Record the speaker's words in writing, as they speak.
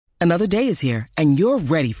Another day is here, and you're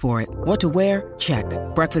ready for it. What to wear? Check.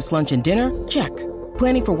 Breakfast, lunch, and dinner? Check.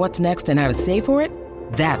 Planning for what's next and how to save for it?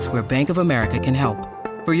 That's where Bank of America can help.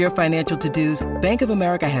 For your financial to-dos, Bank of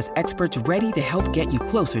America has experts ready to help get you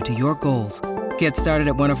closer to your goals. Get started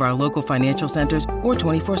at one of our local financial centers or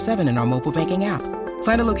 24/7 in our mobile banking app.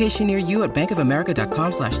 Find a location near you at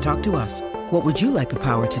bankofamerica.com/talktous. What would you like the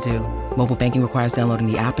power to do? Mobile banking requires downloading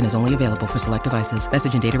the app and is only available for select devices.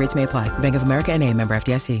 Message and data rates may apply. Bank of America N.A., member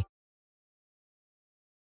FDIC.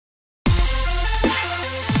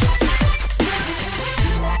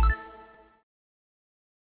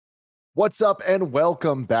 What's up, and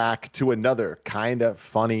welcome back to another Kinda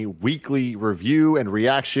Funny weekly review and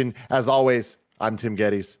reaction. As always, I'm Tim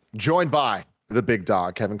Geddes, joined by the big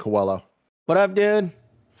dog, Kevin Coelho. What up, dude?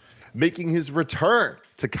 Making his return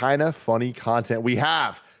to Kinda Funny content, we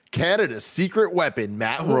have Canada's secret weapon,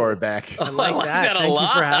 Matt Rohrbeck. I like that. Thank you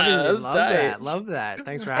for having me. Love that.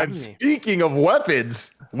 Thanks for having me. Speaking of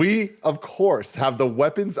weapons, we, of course, have the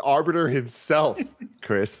weapons arbiter himself,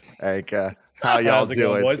 Chris Anka. How y'all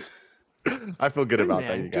doing? Boys? I feel good about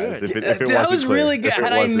that, you guys. Good. If it that was clear, really good.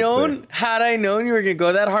 Had I known you were gonna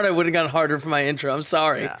go that hard, I would have gone harder for my intro. I'm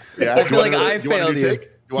sorry. Yeah. I feel like I failed you.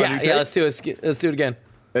 Yeah, let's do it. Let's do it again.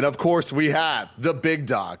 And of course, we have the big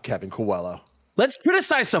dog, Kevin Coelho. Let's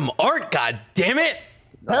criticize some art. God damn it!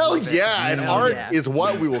 Hell yeah, and Hell art yeah. is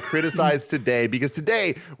what we will criticize today, because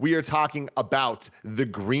today we are talking about The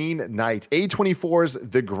Green Knight, A24's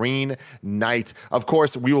The Green Knight. Of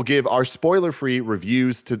course, we will give our spoiler-free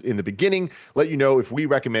reviews in the beginning, let you know if we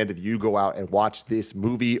recommended you go out and watch this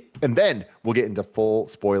movie, and then we'll get into full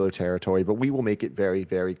spoiler territory, but we will make it very,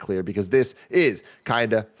 very clear, because this is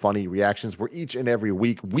Kinda Funny Reactions, where each and every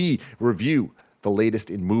week we review the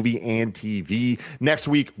latest in movie and TV. Next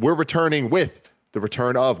week, we're returning with the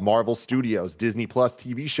return of Marvel Studios, Disney Plus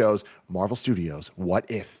TV shows, Marvel Studios, What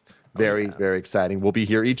If? Very, very exciting. We'll be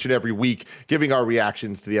here each and every week giving our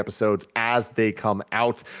reactions to the episodes as they come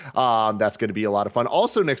out. That's going to be a lot of fun.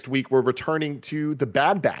 Also, next week, we're returning to The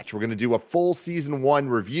Bad Batch. We're going to do a full season 1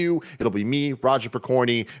 review. It'll be me, Roger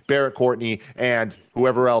Picorni, Barrett Courtney, and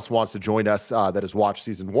whoever else wants to join us that has watched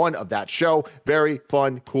season 1 of that show. Very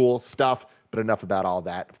fun, cool stuff. But enough about all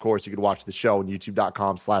that. Of course, you can watch the show on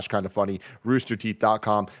youtube.com/kindafunny,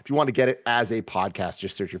 roosterteeth.com. If you want to get it as a podcast,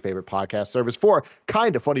 just search your favorite podcast service for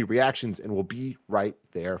Kinda Funny Reactions, and we'll be right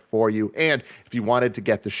there for you. And if you wanted to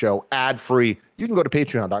get the show ad-free, you can go to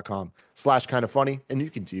patreon.com/kindafunny, and you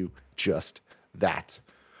can do just that.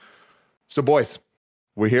 So, boys,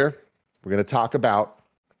 we're here. We're going to talk about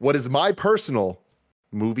what is my personal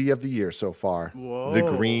movie of the year so far, The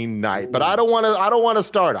Green Knight. But I don't want to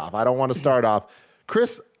start off.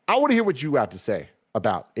 Chris, I want to hear what you have to say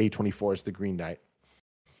about A24's The Green Knight.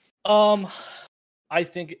 I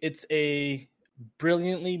think it's a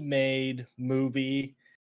brilliantly made movie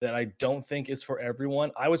that I don't think is for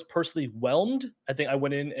everyone. I was personally whelmed. I think I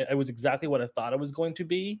went in, it was exactly what I thought it was going to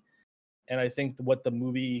be. And I think what the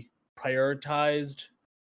movie prioritized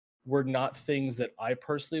were not things that I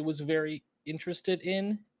personally was very interested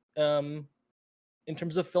in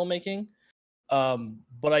terms of filmmaking,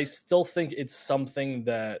 but I still think it's something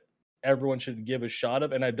that everyone should give a shot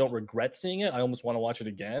of, and I don't regret seeing it. I almost want to watch it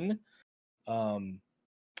again,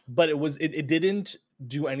 but it didn't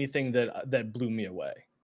do anything that blew me away.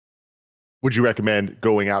 Would you recommend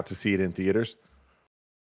going out to see it in theaters?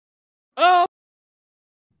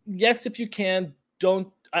 Yes, if you can.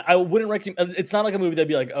 I wouldn't recommend. It's not like a movie that'd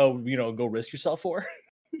be like, oh, go risk yourself for.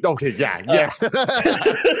 Okay, yeah.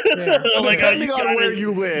 Depending on where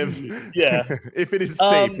you live, yeah. If it is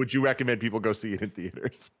safe, would you recommend people go see it in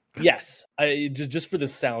theaters? Yes, I just for the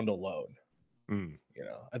sound alone. Mm.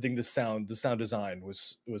 I think the sound design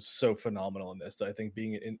was so phenomenal in this that I think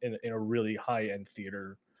being in a really high end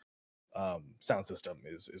theater sound system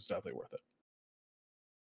is definitely worth it.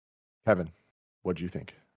 Kevin, what do you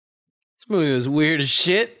think? This movie was weird as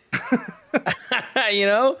shit.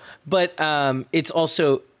 But it's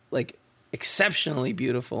also like exceptionally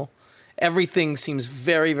beautiful. Everything seems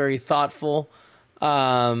very, very thoughtful.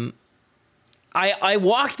 I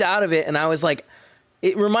walked out of it and I was like,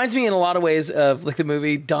 it reminds me in a lot of ways of like the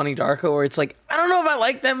movie Donnie Darko, where it's like, I don't know if I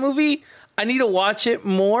like that movie. I need to watch it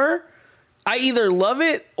more. I either love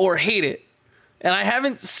it or hate it. And I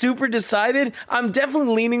haven't super decided. I'm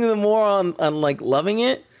definitely leaning more on like loving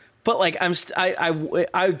it. But like I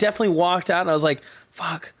definitely walked out and I was like,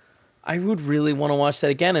 fuck, I would really want to watch that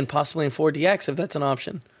again, and possibly in 4DX if that's an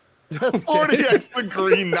option. 4DX, The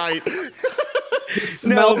Green Knight.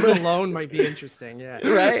 Smells alone might be interesting, yeah.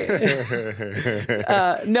 Right?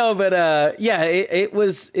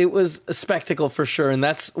 It was a spectacle for sure, and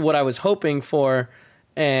that's what I was hoping for.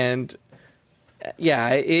 And yeah,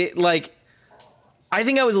 it like I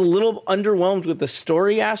think I was a little underwhelmed with the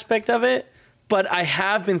story aspect of it, but I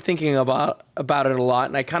have been thinking about it a lot,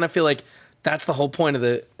 and I kind of feel like that's the whole point of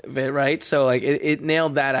it, right? So like it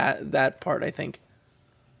nailed that part, I think.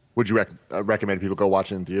 Would you recommend people go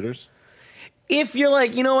watch it in theaters? If you're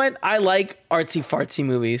like, you know what, I like artsy fartsy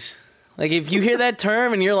movies. Like if you hear that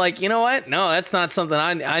term and you're like, you know what, no, that's not something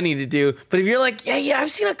I need to do. But if you're like, yeah,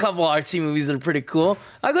 I've seen a couple artsy movies that are pretty cool,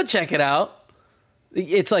 I'll go check it out.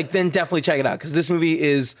 It's like, then definitely check it out, because this movie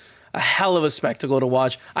is a hell of a spectacle to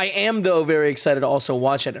watch. I am, though, very excited to also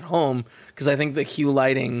watch it at home, because I think the hue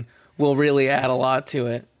lighting will really add a lot to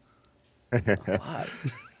it.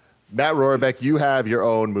 Matt Rohrbeck, you have your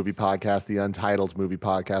own movie podcast, the Untitled Movie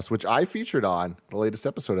Podcast, which I featured on the latest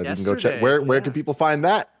episode of. You can go check. Where can people find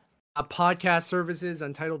that? Podcast services,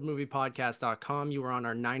 untitledmoviepodcast.com. You were on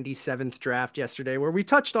our 97th draft yesterday, where we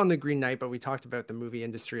touched on The Green Knight, but we talked about the movie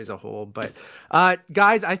industry as a whole. But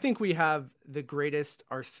guys, I think we have the greatest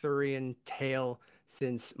Arthurian tale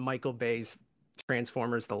since Michael Bay's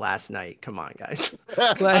Transformers: The Last Night. Come on, guys.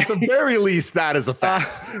 At the very least, that is a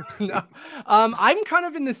fact. No. I'm kind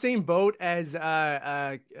of in the same boat as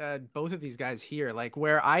both of these guys here, like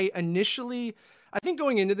where I think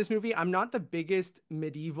going into this movie, I'm not the biggest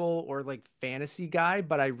medieval or like fantasy guy,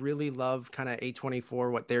 but I really love kind of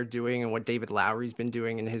A24, what they're doing and what David Lowery's been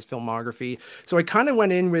doing in his filmography. So I kind of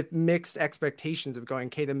went in with mixed expectations of going,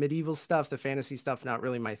 okay, the medieval stuff, the fantasy stuff, not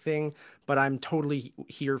really my thing, but I'm totally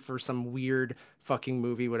here for some weird fucking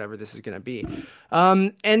movie, whatever this is going to be.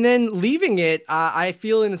 And then leaving it, I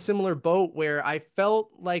feel in a similar boat where I felt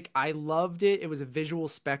like I loved it. It was a visual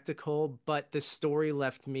spectacle, but the story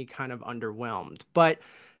left me kind of underwhelmed. But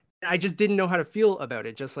I just didn't know how to feel about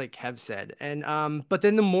it, just like Kev said. And but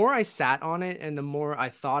then the more I sat on it and the more I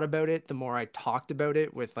thought about it, the more I talked about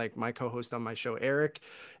it with like my co-host on my show, Eric.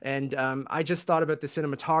 And I just thought about the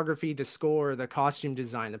cinematography, the score, the costume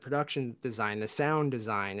design, the production design, the sound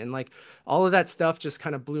design, and like all of that stuff just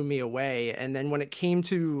kind of blew me away. And then when it came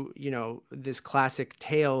to, you know, this classic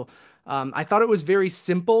tale, I thought it was very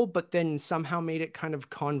simple, but then somehow made it kind of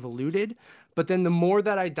convoluted. But then the more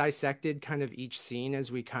that I dissected kind of each scene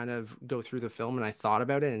as we kind of go through the film and I thought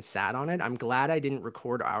about it and sat on it, I'm glad I didn't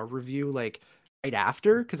record our review like right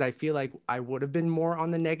after, because I feel like I would have been more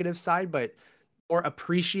on the negative side, but more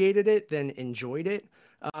appreciated it than enjoyed it.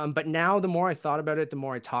 But now the more I thought about it, the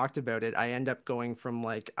more I talked about it, I end up going from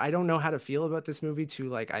like, I don't know how to feel about this movie to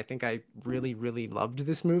like, I think I really, really loved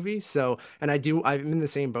this movie. So, and I'm in the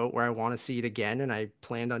same boat where I want to see it again. And I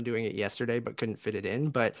planned on doing it yesterday, but couldn't fit it in.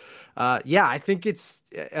 But yeah, I think it's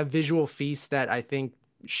a visual feast that I think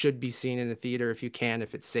should be seen in a theater if you can,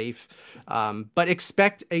 if it's safe. But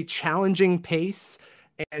expect a challenging pace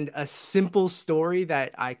and a simple story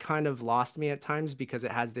that I kind of lost me at times because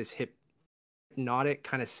it has this hypnotic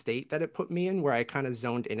kind of state that it put me in where I kind of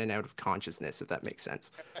zoned in and out of consciousness, if that makes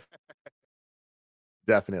sense.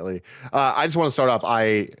 Definitely. I just want to start off.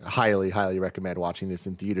 I highly, highly recommend watching this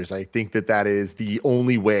in theaters. I think that is the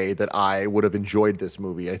only way that I would have enjoyed this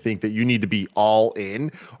movie. I think that you need to be all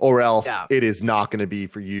in, or else it is not going to be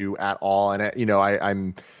for you at all. And you know,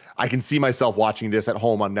 I can see myself watching this at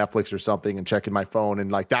home on Netflix or something and checking my phone,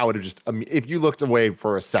 and like that would have just, if you looked away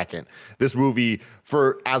for a second, this movie,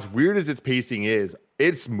 for as weird as its pacing is,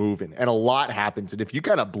 it's moving and a lot happens. And if you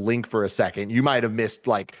kind of blink for a second, you might have missed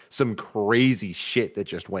like some crazy shit that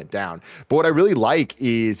just went down. But what I really like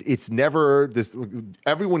is it's never this,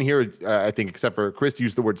 everyone here, I think, except for Chris,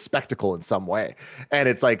 used the word spectacle in some way. And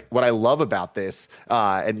it's like, what I love about this,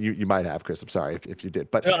 and you might have, Chris, I'm sorry if you did,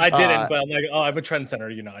 but no, I didn't, but I'm like, oh, I'm a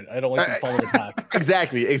trendsetter, you know, I don't like to follow the pack.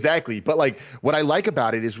 Exactly. But like, what I like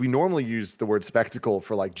about it is we normally use the word spectacle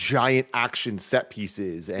for like giant action set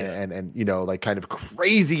pieces and you know, like kind of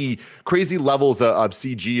crazy levels of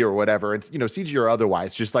CG or whatever. It's, you know, CG or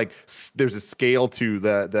otherwise, just like there's a scale to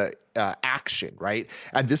the action, right?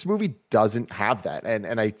 And this movie doesn't have that.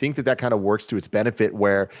 And I think that kind of works to its benefit,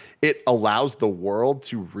 where it allows the world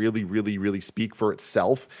to really, really, really speak for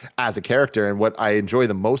itself as a character. And what I enjoy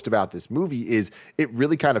the most about this movie is it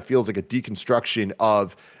really kind of feels like a deconstruction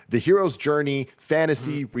of the hero's journey,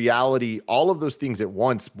 fantasy, reality, all of those things at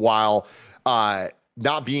once, while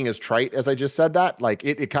not being as trite as I just said that. Like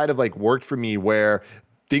it kind of like worked for me where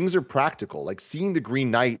things are practical, like seeing the Green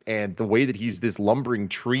Knight and the way that he's this lumbering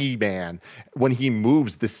tree man. When he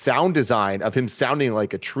moves, the sound design of him sounding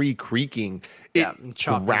like a tree creaking, it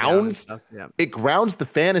grounds the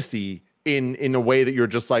fantasy in a way that you're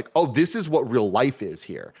just like, oh, this is what real life is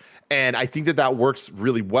here. And I think that works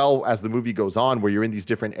really well as the movie goes on, where you're in these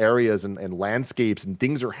different areas and landscapes and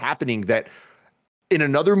things are happening that in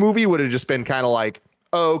another movie would have just been kind of like,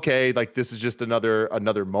 oh, okay, like this is just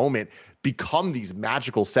another moment, become these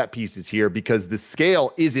magical set pieces here, because the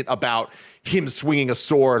scale isn't about him swinging a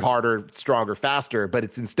sword harder, stronger, faster, but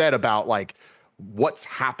it's instead about like what's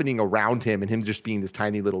happening around him and him just being this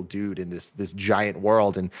tiny little dude in this giant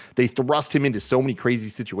world. And they thrust him into so many crazy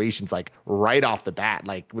situations, like right off the bat,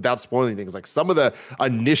 like without spoiling things. Like some of the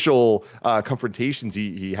initial confrontations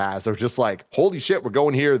he has are just like, holy shit, we're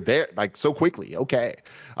going here, there, like so quickly. Okay.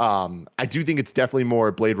 I do think it's definitely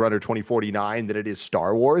more Blade Runner 2049 than it is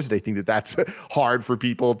Star Wars. And I think that that's hard for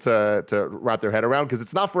people to wrap their head around, because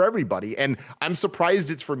it's not for everybody. And I'm surprised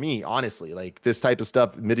it's for me, honestly. Like this type of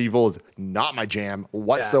stuff, medieval is not my jam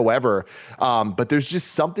whatsoever. Yeah. But there's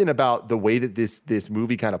just something about the way that this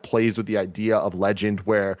movie kind of plays with the idea of legend,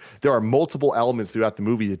 where there are multiple elements throughout the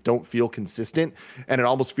movie that don't feel consistent. And it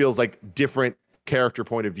almost feels like different character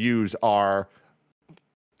point of views are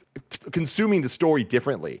consuming the story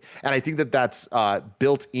differently. And I think that that's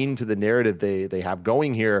built into the narrative they have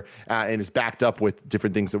going here, and is backed up with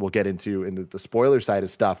different things that we'll get into in the spoiler side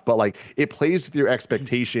of stuff. But like it plays with your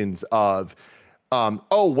expectations of,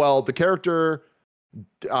 oh, well, the character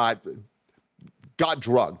got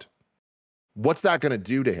drugged. What's that going to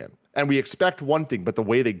do to him? And we expect one thing, but the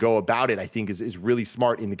way they go about it, I think, is really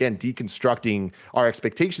smart. And again, deconstructing our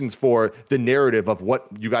expectations for the narrative of what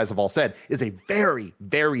you guys have all said is a very,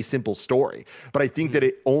 very simple story. But I think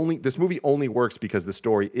that this movie only works because the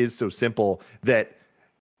story is so simple that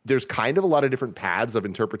there's kind of a lot of different paths of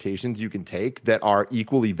interpretations you can take that are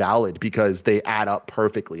equally valid because they add up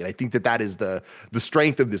perfectly. And I think that is the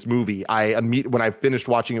strength of this movie. When I finished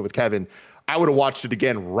watching it with Kevin, I would have watched it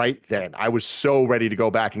again right then. I was so ready to go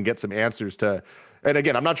back and get some answers to, and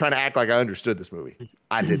again, I'm not trying to act like I understood this movie.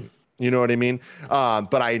 I didn't. You know what I mean?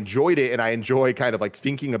 But I enjoyed it, and I enjoy kind of like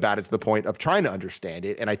thinking about it to the point of trying to understand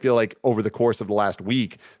it. And I feel like over the course of the last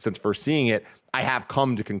week, since first seeing it, I have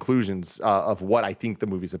come to conclusions of what I think the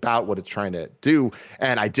movie's about, what it's trying to do.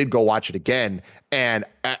 And I did go watch it again, and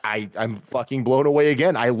I'm fucking blown away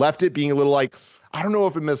again. I left it being a little like, I don't know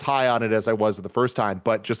if I'm as high on it as I was the first time,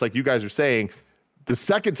 but just like you guys are saying, the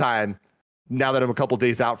second time, now that I'm a couple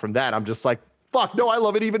days out from that, I'm just like, fuck, no, I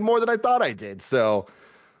love it even more than I thought I did. So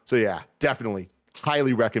yeah, definitely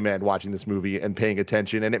highly recommend watching this movie and paying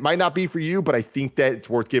attention. And it might not be for you, but I think that it's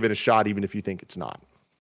worth giving a shot, even if you think it's not.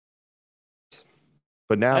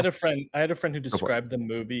 But now I had a friend who described the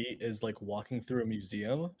movie as like walking through a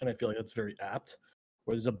museum, and I feel like that's very apt,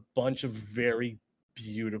 where there's a bunch of very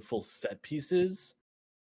beautiful set pieces,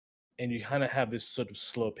 and you kind of have this sort of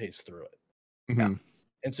slow pace through it. Mm-hmm.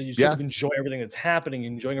 And so you sort of enjoy everything that's happening,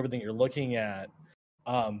 enjoying everything you're looking at,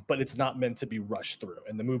 but it's not meant to be rushed through.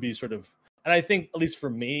 And the movie sort of, and I think, at least for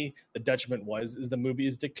me, the detriment is the movie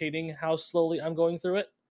is dictating how slowly I'm going through it.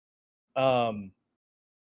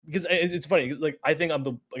 Because it's funny, like I think I'm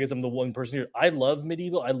the one person here. I love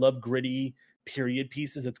medieval. I love gritty period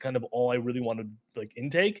pieces. It's kind of all I really want to like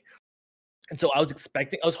intake. And so I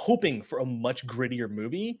was hoping for a much grittier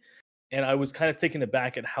movie, and I was kind of taken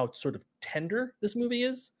aback at how sort of tender this movie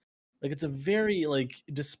is. Like it's a very, like,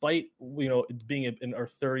 despite it being an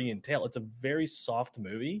Arthurian tale, it's a very soft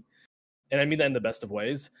movie, and I mean that in the best of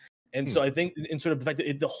ways. And so I think, in sort of the fact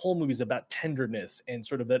that the whole movie is about tenderness and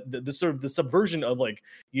sort of the sort of the subversion of like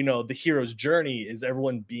the hero's journey is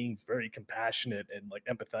everyone being very compassionate and like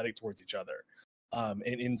empathetic towards each other, and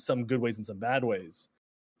in some good ways and some bad ways.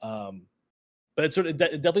 But it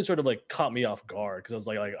definitely sort of like caught me off guard, because I was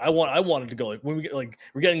like I wanted to go, like, when we get like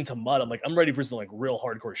we're getting into mud, I'm like, I'm ready for some like real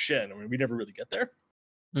hardcore shit. I mean, we never really get there.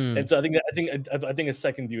 And so I think a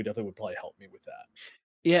second view definitely would probably help me with that.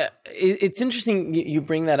 Yeah, it's interesting you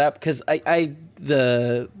bring that up, because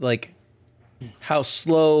how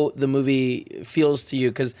slow the movie feels to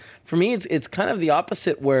you, because for me it's kind of the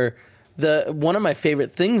opposite, where one of my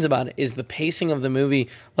favorite things about it is the pacing of the movie.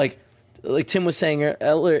 Like Tim was saying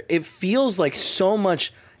earlier, it feels like so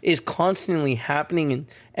much is constantly happening,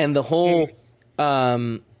 and the whole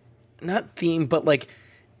not theme, but like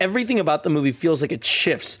everything about the movie feels like it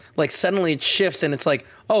shifts. Like suddenly it shifts, and it's like,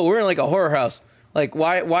 oh, we're in like a horror house. Like,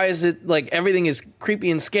 why is it like everything is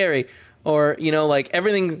creepy and scary, or like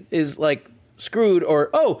everything is like screwed, or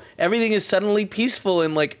oh, everything is suddenly peaceful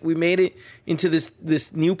and like we made it into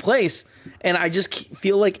this new place. And I just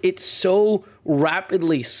feel like it so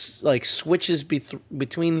rapidly like switches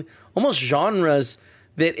between almost genres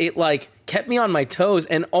that it like kept me on my toes.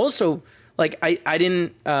 And also, like, I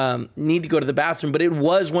didn't need to go to the bathroom, but it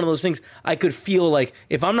was one of those things I could feel like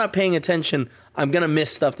if I'm not paying attention, I'm gonna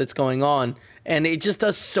miss stuff that's going on. And it just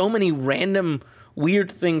does so many random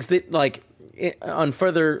weird things that, like, on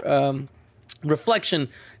further reflection,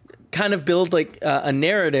 kind of build like a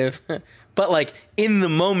narrative. But but like in the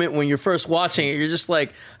moment when you're first watching it, you're just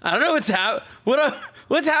like, I don't know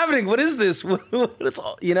what's happening. What is this? What's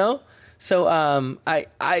all, you know? So I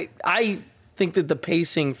think that the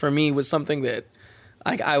pacing for me was something that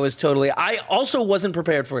I was totally. I also wasn't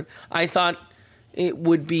prepared for it. I thought it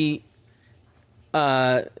would be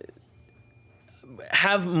have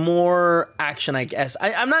more action, I guess.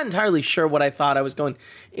 I'm not entirely sure what I thought I was going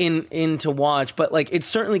in to watch, but like it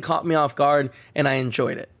certainly caught me off guard and I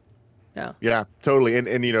enjoyed it. Yeah, totally.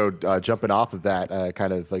 And you know, jumping off of that,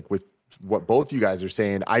 kind of like with what both you guys are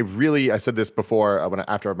saying, I said this before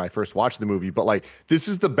after my first watch of the movie, but like this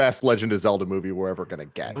is the best Legend of Zelda movie we're ever gonna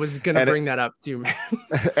get. I was gonna bring that up too, man.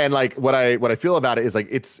 And like what I feel about it is like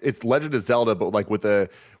it's Legend of Zelda, but like with a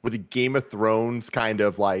Game of Thrones kind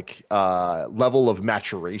of like level of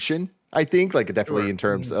maturation. I think like definitely in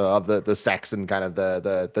terms of the sex and kind of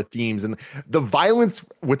the themes and the violence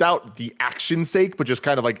without the action sake, but just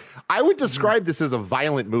kind of like I would describe this as a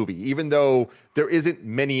violent movie, even though there isn't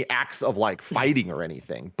many acts of like fighting or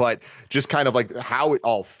anything, but just kind of like how it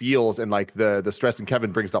all feels and like the stress. And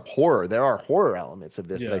Kevin brings up horror. There are horror elements of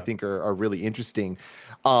this that I think are really interesting.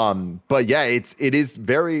 But yeah, it is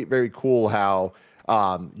very, very cool how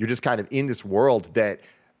you're just kind of in this world that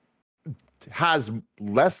has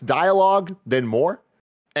less dialogue than more,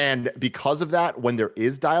 and because of that, when there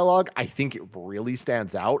is dialogue, I think it really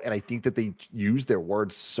stands out, and I think that they use their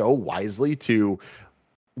words so wisely to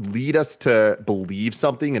lead us to believe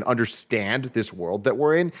something and understand this world that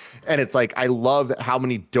we're in. And it's like I love how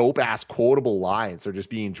many dope ass quotable lines are just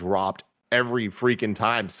being dropped every freaking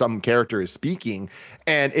time some character is speaking,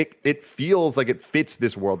 and it feels like it fits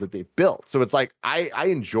this world that they've built. So it's like I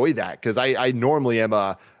enjoy that because I normally am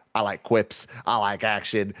I like quips. I like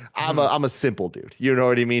action. I'm a simple dude. You know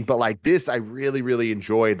what I mean? But like this, I really, really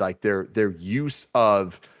enjoyed like their use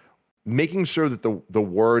of making sure that the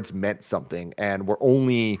words meant something and were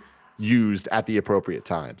only used at the appropriate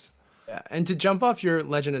times. Yeah, and to jump off your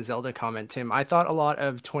Legend of Zelda comment, Tim, I thought a lot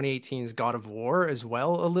of 2018's God of War as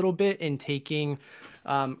well, a little bit in taking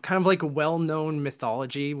kind of like a well-known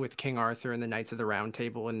mythology with King Arthur and the Knights of the Round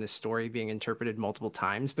Table and this story being interpreted multiple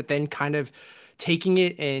times, but then kind of taking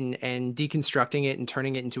it and deconstructing it and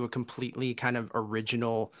turning it into a completely kind of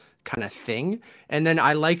original kind of thing. And then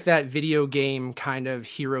I like that video game kind of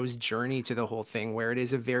hero's journey to the whole thing, where it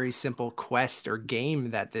is a very simple quest or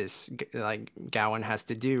game that this like Gawain has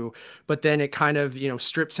to do, but then it kind of, you know,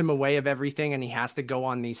 strips him away of everything and he has to go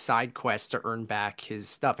on these side quests to earn back his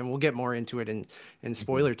stuff. And we'll get more into it in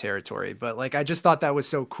spoiler territory, but like I just thought that was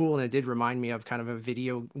so cool, and it did remind me of kind of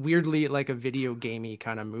weirdly like a video gamey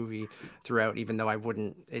kind of movie throughout, even though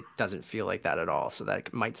it doesn't feel like that at all. So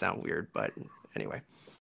that might sound weird, but anyway.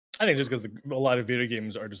 I think just because a lot of video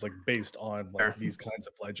games are just like based on like these kinds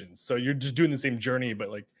of legends, so you're just doing the same journey,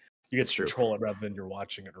 but like you get to control it rather than you're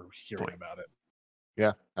watching it or hearing about it.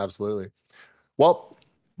 Yeah, absolutely. Well,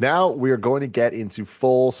 now we are going to get into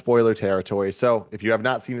full spoiler territory. So if you have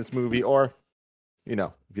not seen this movie, or you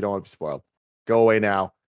know, if you don't want to be spoiled, go away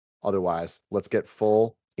now. Otherwise, let's get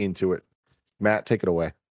full into it. Matt, take it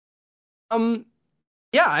away.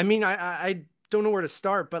 Yeah, I mean, I don't know where to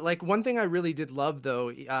start, but like one thing I really did love though,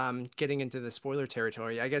 getting into the spoiler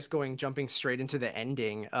territory, I guess jumping straight into the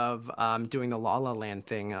ending of doing the La La Land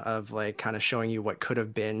thing of like kind of showing you what could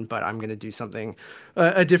have been, but I'm gonna do something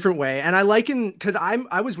a different way. And I because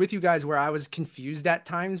I was with you guys where I was confused at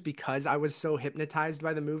times because I was so hypnotized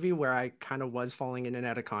by the movie, where I kind of was falling in and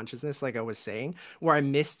out of consciousness, like I was saying, where I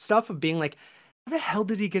missed stuff of being like, how the hell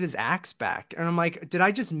did he get his axe back? And I'm like, did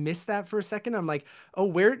I just miss that for a second? I'm like, oh,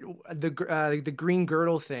 where the green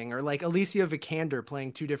girdle thing, or like Alicia Vikander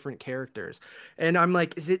playing two different characters. And I'm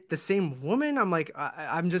like, is it the same woman? I'm like,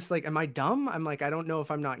 I'm just like, am I dumb? I'm like, I don't know if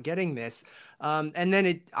I'm not getting this. And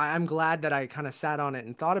then I'm glad that I kind of sat on it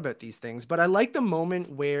and thought about these things. But I like the moment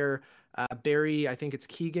where Barry, I think it's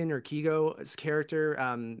Keegan or Keego's character,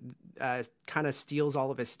 kind of steals all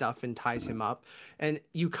of his stuff and ties him up. And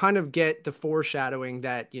you kind of get the foreshadowing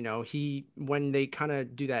that, you know, when they kind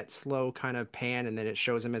of do that slow kind of pan and then it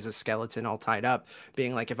shows him as a skeleton all tied up,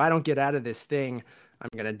 being like, if I don't get out of this thing, I'm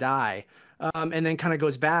going to die. And then kind of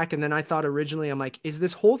goes back. And then I thought originally, I'm like, is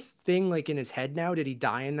this whole thing like in his head now? Did he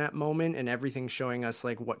die in that moment? And everything's showing us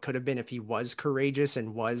like what could have been if he was courageous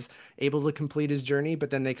and was able to complete his journey. But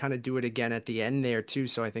then they kind of do it again at the end there too.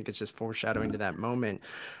 So I think it's just foreshadowing to that moment.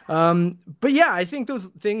 But yeah, I think those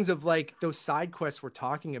things of like those side quests we're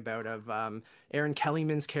talking about of Aaron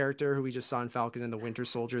Kellyman's character, who we just saw in Falcon and the Winter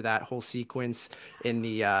Soldier, that whole sequence in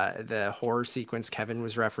the horror sequence Kevin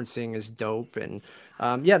was referencing is dope. And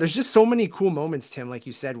yeah, there's just so many cool moments, Tim, like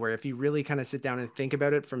you said, where if you really kind of sit down and think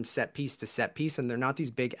about it from set piece to set piece, and they're not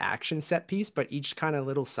these big action set piece, but each kind of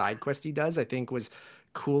little side quest he does, I think, was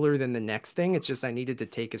cooler than the next thing. It's just I needed to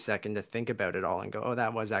take a second to think about it all and go, oh,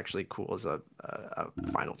 that was actually cool as a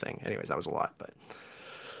final thing. Anyways, that was a lot, but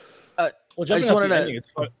well, jumping off the ending,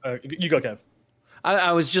 it's fun. You go, Kev.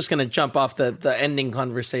 I was just gonna jump off the ending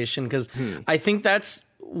conversation because I think that's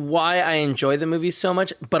why I enjoy the movie so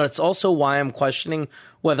much, but it's also why I'm questioning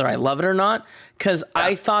whether I love it or not, because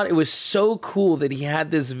I thought it was so cool that he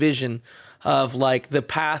had this vision of like the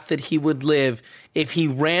path that he would live if he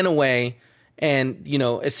ran away and, you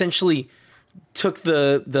know, essentially took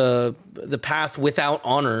the path without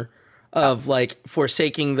honor of like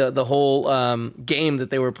forsaking the whole game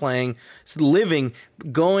that they were playing, living,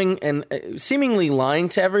 going and seemingly lying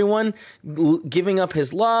to everyone, giving up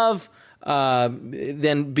his love,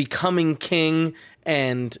 then becoming king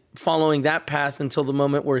and following that path until the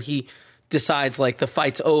moment where he decides like the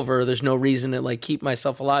fight's over, there's no reason to like keep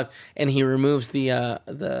myself alive, and he removes the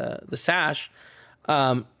sash.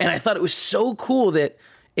 And I thought it was so cool that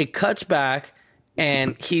it cuts back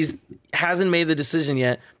and hasn't made the decision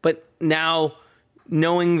yet, but now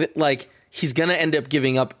knowing that like he's gonna end up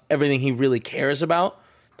giving up everything he really cares about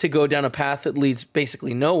to go down a path that leads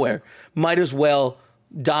basically nowhere, might as well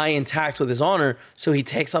die intact with his honor. So he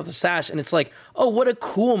takes off the sash, and it's like, oh, what a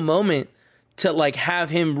cool moment to like have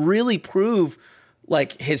him really prove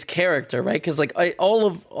like his character, right? Because like all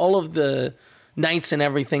of the knights and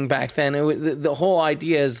everything back then, the whole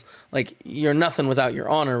idea is like you're nothing without your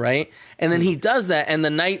honor, right? And then he does that, and the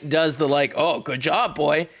knight does the like, oh, good job,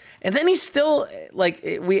 boy. And then he's still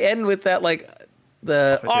like, we end with that like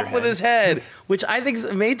the off with his head, which I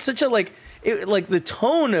think made such a like. Like the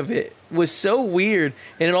tone of it was so weird,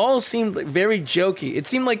 and it all seemed like very jokey. It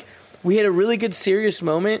seemed like we had a really good serious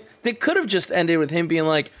moment that could have just ended with him being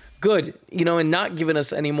like, good, you know, and not giving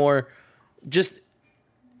us any more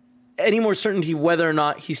certainty whether or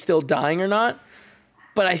not he's still dying or not.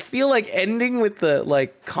 But I feel like ending with the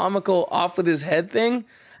like comical off with his head thing,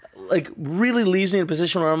 like really leaves me in a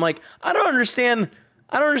position where I'm like, I don't understand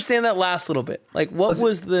that last little bit. Like, what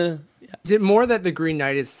was the... Is it more that the Green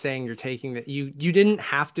Knight is saying you're taking that you didn't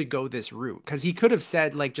have to go this route? Because he could have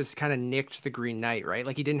said like just kind of nicked the Green Knight, right?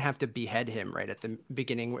 Like he didn't have to behead him right at the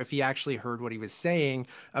beginning if he actually heard what he was saying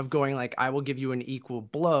of going like, I will give you an equal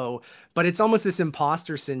blow. But it's almost this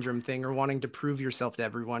imposter syndrome thing, or wanting to prove yourself to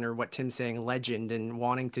everyone, or what Tim's saying, legend, and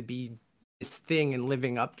wanting to be this thing and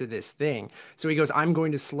living up to this thing. So he goes, I'm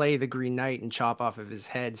going to slay the Green Knight and chop off of his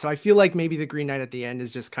head. So I feel like maybe the Green Knight at the end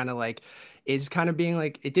is just kind of like, being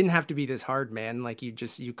like, it didn't have to be this hard, man. Like you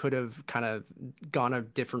could have kind of gone a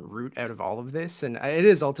different route out of all of this. And it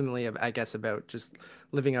is ultimately, I guess, about just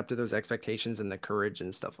living up to those expectations and the courage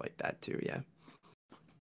and stuff like that too. Yeah.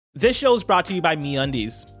 This show is brought to you by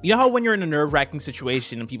MeUndies. You know how when you're in a nerve-wracking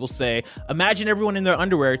situation and people say, imagine everyone in their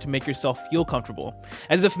underwear to make yourself feel comfortable.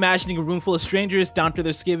 As if imagining a room full of strangers down to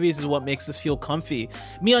their skivvies is what makes us feel comfy.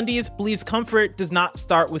 MeUndies believes comfort does not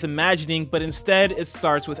start with imagining, but instead it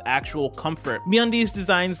starts with actual comfort. MeUndies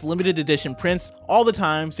designs limited edition prints all the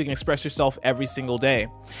time so you can express yourself every single day.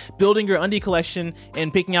 Building your undie collection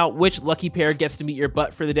and picking out which lucky pair gets to meet your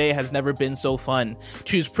butt for the day has never been so fun.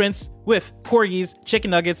 Choose prints with corgis, chicken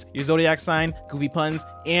nuggets, your zodiac sign, goofy puns,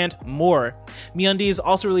 and more. MeUndies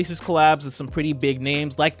also releases collabs with some pretty big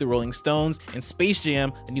names like the Rolling Stones and Space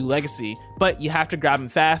Jam: A New Legacy. But you have to grab them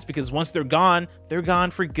fast because once they're gone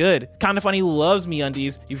for good. Kinda Funny loves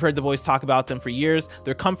MeUndies. You've heard the boys talk about them for years.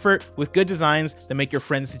 They're comfort with good designs that make your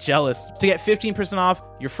friends jealous. To get 15% off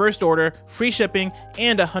your first order, free shipping,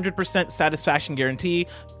 and 100% satisfaction guarantee,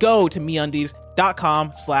 go to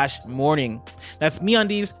MeUndies.com/morning. That's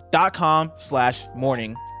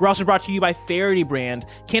MeUndies.com/morning. We're also brought to you by Faherty brand.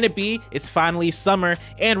 Can it be? It's finally summer,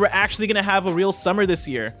 and we're actually going to have a real summer this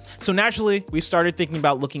year. So naturally, we've started thinking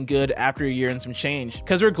about looking good after a year and some change,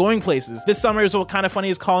 because we're going places. This summer is what Kinda Funny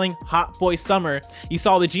is calling Hot Boy Summer. You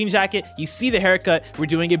saw the jean jacket, you see the haircut, we're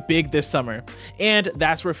doing it big this summer. And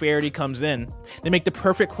that's where Faherty comes in. They make the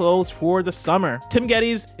perfect clothes for the summer. Tim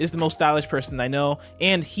Geddes is the most stylish person I know,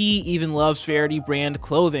 and he even loves Faherty brand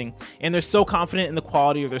clothing. And they're so confident in the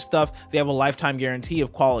quality of their stuff, they have a lifetime guarantee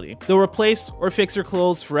of quality. They'll replace or fix your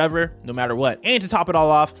clothes forever, no matter what. And to top it all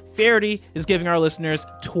off, Faherty is giving our listeners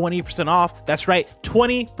 20% off. That's right,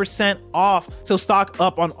 20% off. So stock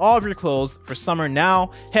up on all of your clothes for summer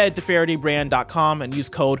now. Head to FahertyBrand.com and use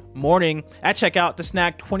code MORNING at checkout to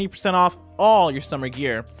snag 20% off all your summer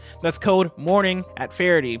gear. That's code MORNING at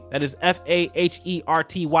Faherty. That is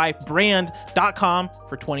FAHERTY brand.com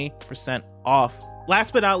for 20% off.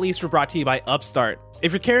 Last but not least, we're brought to you by Upstart.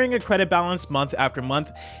 If you're carrying a credit balance month after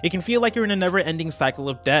month, it can feel like you're in a never-ending cycle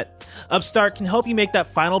of debt. Upstart can help you make that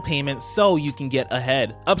final payment so you can get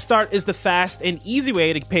ahead. Upstart is the fast and easy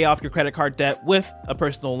way to pay off your credit card debt with a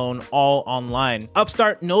personal loan all online.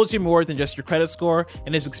 Upstart knows you're more than just your credit score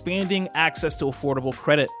and is expanding access to affordable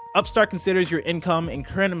credit. Upstart considers your income and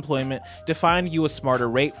current employment to find you a smarter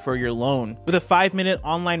rate for your loan. With a 5-minute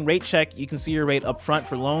online rate check, you can see your rate upfront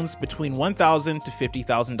for loans between $1,000 to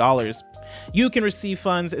 $50,000. You can receive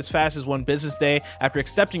funds as fast as 1 business day after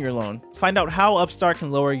accepting your loan. Find out how Upstart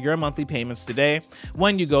can lower your monthly payments today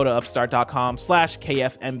when you go to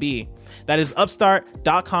upstart.com/KFMB. That is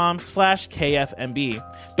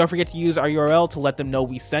upstart.com/KFMB. Don't forget to use our URL to let them know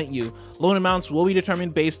we sent you. Loan amounts will be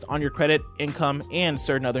determined based on your credit, income, and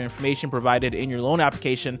certain other information provided in your loan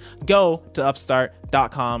application. Go to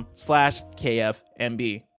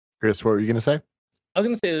upstart.com/KFMB. Chris, what were you going to say? I was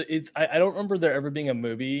going to say, I don't remember there ever being a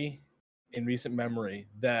movie in recent memory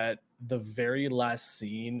that the very last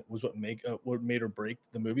scene was what made or break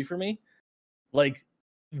the movie for me. Like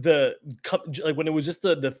when it was just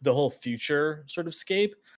the whole future sort of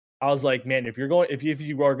scape, I was like, man, if you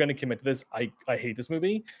are going to commit to this, I hate this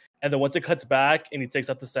movie. And then once it cuts back and he takes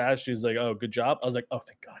out the sash, she's like, oh, good job. I was like, oh,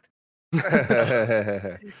 thank God. But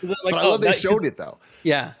I love they showed it though.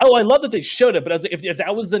 Yeah. Oh, I love that they showed it. But I was like, if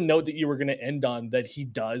that was the note that you were going to end on, that he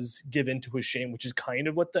does give in to his shame, which is kind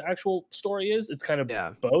of what the actual story is. It's kind of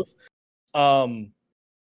both.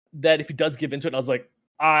 That if he does give into it, I was like,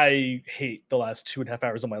 I hate the last 2.5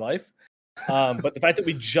 hours of my life. But the fact that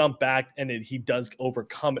we jump back and he does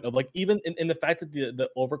overcome it, of like even in the fact that the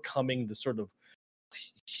overcoming the sort of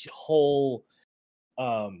whole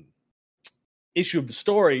issue of the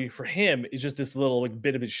story for him is just this little like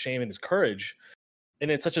bit of his shame and his courage, and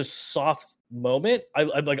it's such a soft moment. I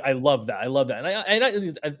love that. I love that, and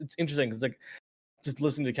it's interesting because like just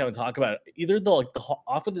listening to Kevin talk about it, either the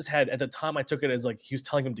off with his head at the time I took it as like he was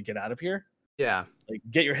telling him to get out of here. Yeah, like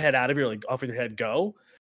get your head out of here, like off with your head, go.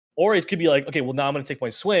 Or it could be like, okay, well now I'm gonna take my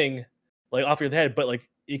swing, like off your head, but like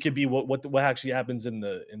it could be what actually happens in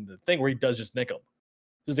the thing where he does just nick him.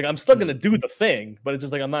 So it's like I'm still gonna do the thing, but it's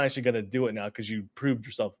just like I'm not actually gonna do it now because you proved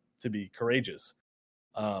yourself to be courageous.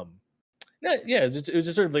 It was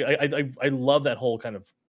just sort of like I love that whole kind of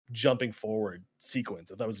jumping forward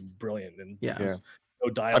sequence. I thought it was brilliant, and there's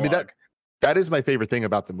no dialogue. I mean that is my favorite thing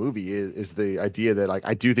about the movie is the idea that like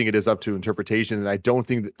I do think it is up to interpretation, and I don't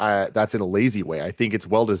think that's in a lazy way. I think it's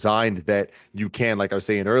well designed that you can, like I was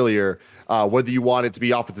saying earlier, whether you want it to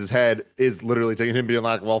be off with his head is literally taking him being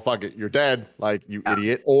like, well, fuck it, you're dead, like you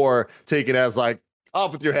idiot, or take it as like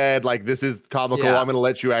off with your head, like this is comical. I'm going to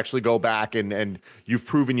let you actually go back and you've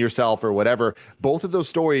proven yourself or whatever. Both of those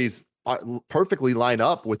stories perfectly line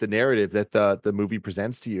up with the narrative that the movie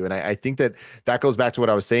presents to you, and I think that goes back to what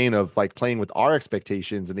I was saying of like playing with our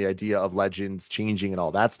expectations and the idea of legends changing and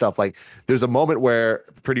all that stuff. Like there's a moment where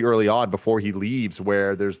pretty early on before he leaves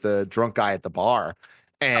where there's the drunk guy at the bar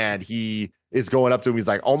and he is going up to him. He's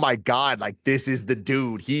like, oh my God, like this is the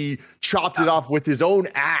dude. He chopped it off with his own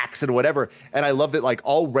axe and whatever. And I love that like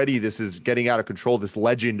already this is getting out of control. This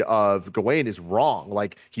legend of Gawain is wrong.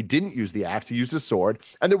 Like he didn't use the axe, he used his sword,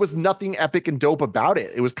 and there was nothing epic and dope about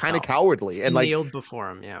it. It was kind of cowardly and like kneeled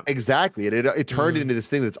before him. Yeah, exactly. And it turned into this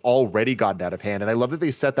thing that's already gotten out of hand. And I love that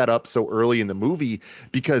they set that up so early in the movie,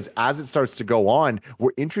 because as it starts to go on,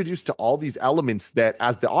 we're introduced to all these elements that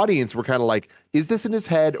as the audience, we're kind of like, is this in his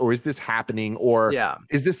head or is this happening? Or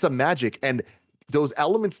is this some magic? And those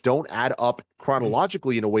elements don't add up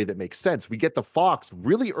chronologically in a way that makes sense. We get the fox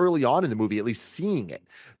really early on in the movie, at least seeing it.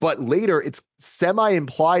 But later it's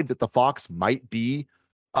semi-implied that the fox might be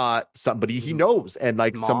somebody he knows, and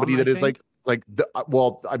like mom, somebody that is like the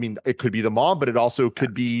well, I mean, it could be the mom, but it also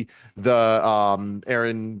could be the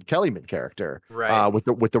Aaron Kellyman character, right?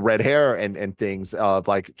 With the red hair and things of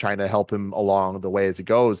like trying to help him along the way as it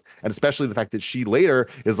goes, and especially the fact that she later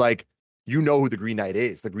is like, you know who the Green Knight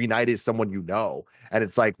is. The Green Knight is someone you know, and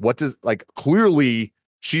it's like, what does like clearly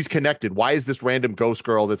she's connected. Why is this random ghost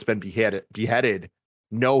girl that's been beheaded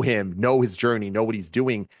know him, know his journey, know what he's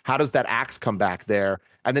doing? How does that axe come back there?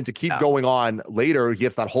 And then to keep going on later, he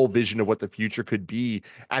gets that whole vision of what the future could be.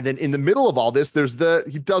 And then in the middle of all this,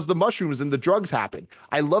 he does the mushrooms and the drugs happen.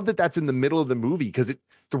 I love that that's in the middle of the movie because it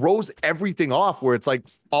throws everything off, where it's like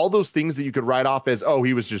all those things that you could write off as, oh,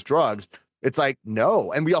 he was just drugged. It's like,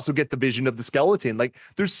 no. And we also get the vision of the skeleton. Like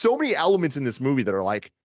there's so many elements in this movie that are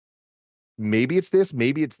like, maybe it's this,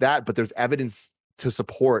 maybe it's that, but there's evidence to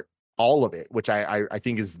support all of it, which I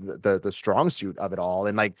think is the strong suit of it all.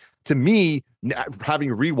 And like, to me, having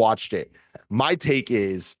rewatched it, my take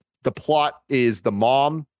is the plot is the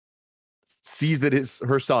mom sees that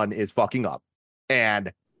her son is fucking up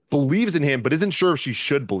and believes in him, but isn't sure if she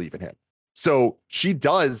should believe in him. So she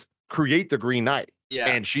does create the Green Knight,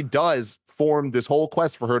 and she does form this whole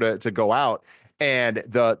quest for her to go out. And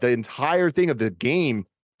the entire thing of the game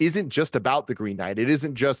isn't just about the Green Knight. It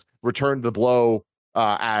isn't just return the blow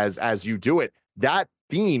as you do it. That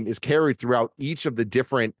theme is carried throughout each of the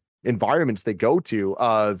different environments they go to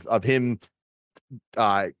of him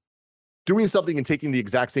doing something and taking the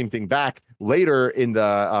exact same thing back later in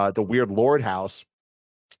the Weird Lord house,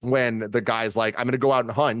 when the guy's like, I'm going to go out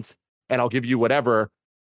and hunt and I'll give you whatever,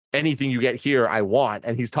 anything you get here, I want.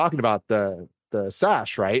 And he's talking about the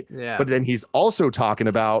sash, right? Yeah. But then he's also talking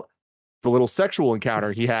about the little sexual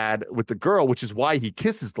encounter he had with the girl, which is why he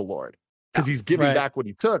kisses the Lord, because he's giving back what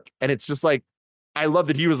he took. And it's just like, I love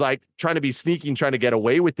that he was like trying to be sneaky and trying to get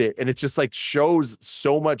away with it. And it just like shows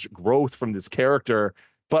so much growth from this character,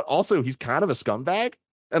 but also he's kind of a scumbag.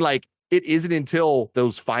 And like, it isn't until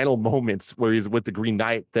those final moments where he's with the Green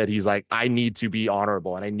Knight that he's like, I need to be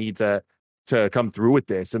honorable and I need to come through with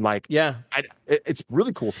this. And like, it's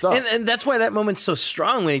really cool stuff. And that's why that moment's so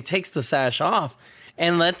strong when he takes the sash off.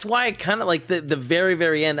 And that's why I kind of like the very,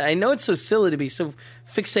 very end. I know it's so silly to be so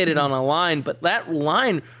fixated on a line, but that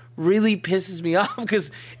line really pisses me off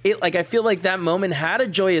because I feel like that moment had a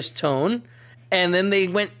joyous tone, and then they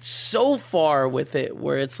went so far with it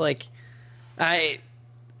where it's like, I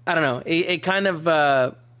don't know. It kind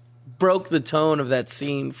of broke the tone of that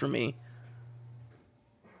scene for me.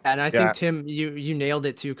 And I think, Tim, you nailed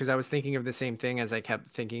it too, because I was thinking of the same thing as I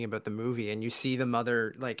kept thinking about the movie. And you see the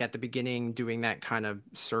mother, like at the beginning, doing that kind of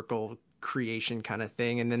circle creation kind of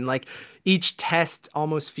thing, and then like each test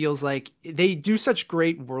almost feels like they do such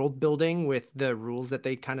great world building with the rules that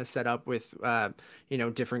they kind of set up with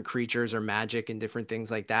different creatures or magic and different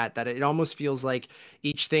things like that it almost feels like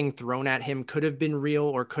each thing thrown at him could have been real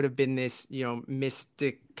or could have been this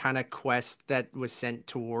mystic kind of quest that was sent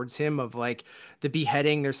towards him of like the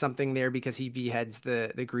beheading. There's something there because he beheads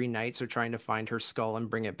the Green Knight, so trying to find her skull and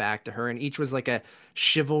bring it back to her, and each was like a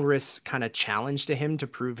chivalrous kind of challenge to him to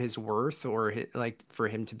prove his worth or like for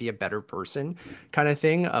him to be a better person kind of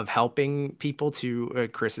thing, of helping people, to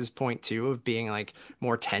Chris's point too, of being like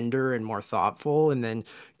more tender and more thoughtful, and then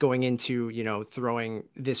going into throwing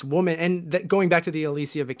this woman and going back to the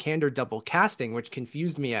Alicia Vikander double casting, which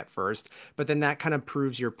confused me at first, but then that kind of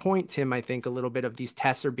proves your point, Tim. I think a little bit of these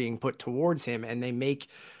tests are being put towards him, and they make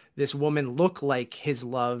this woman look like his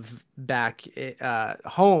love back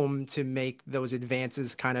home to make those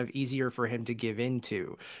advances kind of easier for him to give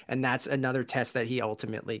into. And that's another test that he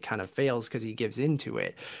ultimately kind of fails because he gives into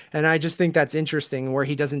it. And I just think that's interesting, where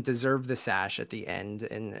he doesn't deserve the sash at the end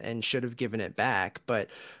and should have given it back. But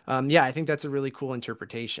I think that's a really cool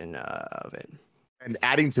interpretation of it. And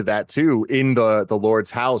adding to that too, in the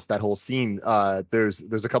Lord's house, that whole scene, there's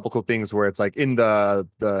a couple cool things where it's like in the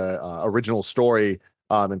original story,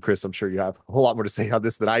 and Chris, I'm sure you have a whole lot more to say on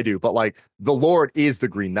this than I do, but like the Lord is the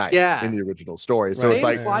Green Knight in the original story. So it's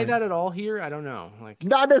like, imply that at all here? I don't know. Like,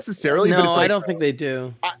 not necessarily. No, but it's like, I don't think they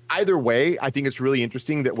do. Either way, I think it's really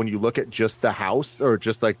interesting that when you look at just the house, or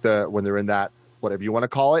just like when they're in that, whatever you want to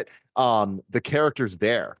call it, the characters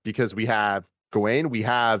there, because we have Gawain, we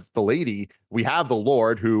have the lady, we have the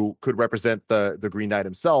Lord who could represent the Green Knight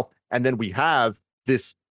himself, and then we have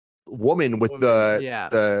this woman with the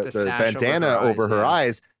bandana over her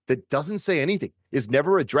eyes that doesn't say anything, is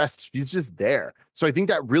never addressed. She's just there. So I think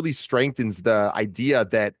that really strengthens the idea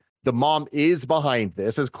that the mom is behind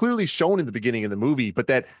this, as clearly shown in the beginning of the movie, but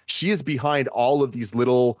that she is behind all of these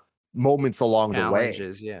little moments along the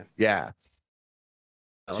way. Yeah.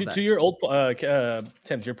 To your old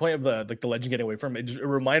Tim, to your point of the legend getting away from it, it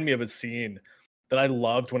reminded me of a scene that I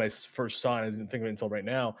loved when I first saw it. I didn't think of it until right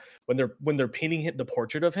now, when they're painting the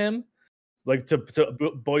portrait of him, like to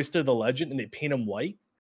bolster the legend, and they paint him white.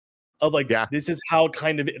 Of like, this is how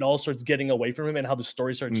kind of it all starts getting away from him, and how the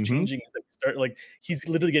story starts changing. He's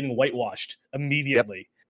literally getting whitewashed immediately.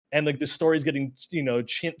 And like the story's getting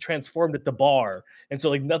transformed at the bar, and so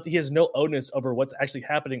like nothing, he has no onus over what's actually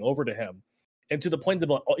happening over to him. And to the point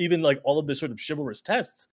that even like all of the sort of chivalrous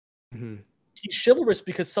tests, he's chivalrous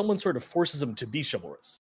because someone sort of forces him to be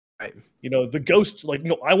chivalrous. Right. The ghost, like,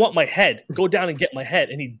 no, I want my head. Go down and get my head.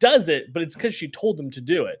 And he does it, but it's because she told him to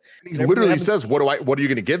do it. And he literally says, what are you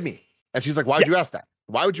going to give me? And she's like, why would you ask that?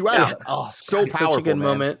 Why would you ask that? Oh, so powerful, such a good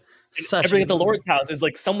moment. Everything at the Lord's house is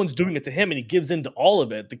like someone's doing it to him, and he gives in to all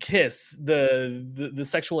of it. The kiss, the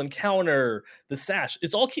sexual encounter, the sash.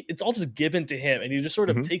 It's all just given to him, and he just sort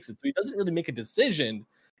of takes it. So he doesn't really make a decision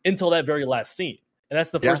until that very last scene, and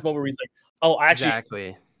that's the first moment where he's like, "Oh, I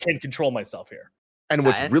actually can control myself here." And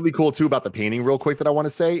what's really cool too about the painting, real quick, that I want to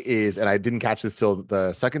say is, and I didn't catch this till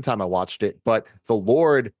the second time I watched it, but the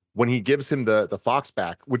Lord, when he gives him the fox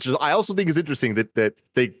back, which is, I also think is interesting that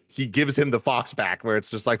he gives him the fox back, where it's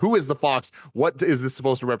just like, who is the fox? What is this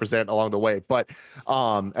supposed to represent along the way? But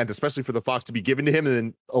and especially for the fox to be given to him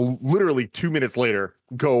and then literally 2 minutes later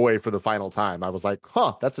go away for the final time, I was like,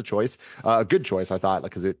 huh, that's a choice, a good choice, I thought,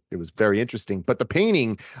 because it was very interesting. But the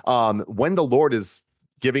painting, when the Lord is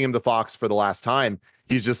giving him the fox for the last time,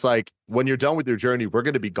 he's just like, when you're done with your journey, we're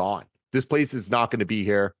going to be gone. This place is not going to be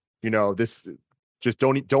here. You know, this, just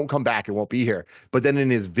don't come back. It won't be here. But then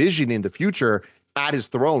in his vision in the future, at his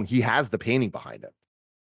throne, he has the painting behind him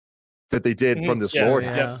that they did from this Lord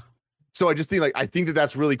house. So I just think, like, I think that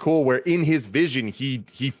that's really cool, where in his vision, he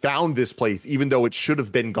found this place, even though it should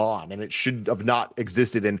have been gone and it should have not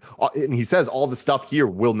existed. And he says all the stuff here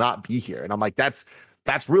will not be here. And I'm like, that's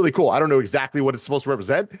really cool. I don't know exactly what it's supposed to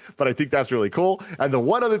represent, but I think that's really cool. And the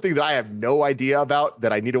one other thing that I have no idea about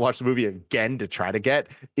that I need to watch the movie again to try to get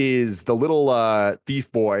is the little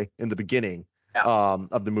thief boy in the beginning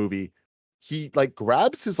of the movie. He like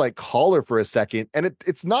grabs his like collar for a second, and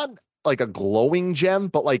it's not like a glowing gem,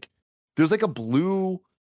 but like there's like a blue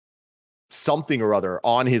something or other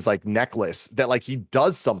on his like necklace that like he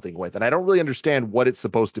does something with, and I don't really understand what it's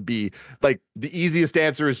supposed to be. Like the easiest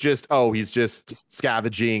answer is just, oh, he's just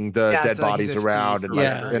scavenging the dead bodies around and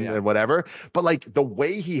and whatever. But like the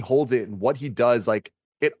way he holds it and what he does, like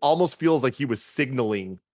it almost feels like he was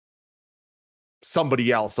signaling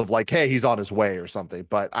somebody else of like, hey, he's on his way or something.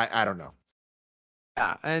 But I don't know.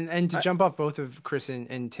 Yeah, and to jump off both of Chris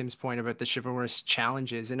and Tim's point about the chivalrous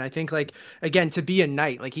challenges, and I think, like, again, to be a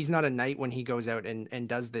knight, like, he's not a knight when he goes out and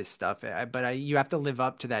does this stuff, but you have to live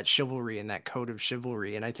up to that chivalry and that code of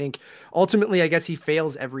chivalry, and I think ultimately, I guess he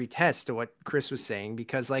fails every test, to what Chris was saying,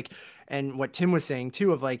 because, like, and what Tim was saying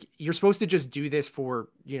too, of like, you're supposed to just do this for,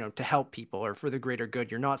 you know, to help people or for the greater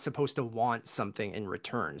good. You're not supposed to want something in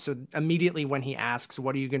return. So immediately when he asks,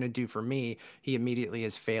 what are you going to do for me? He immediately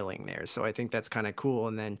is failing there. So I think that's kind of cool.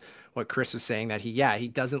 And then what Chris was saying, that he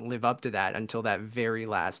doesn't live up to that until that very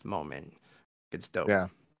last moment. It's dope. Yeah.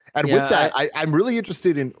 And with that, I'm really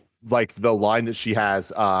interested in like the line that she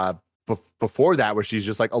has before that, where she's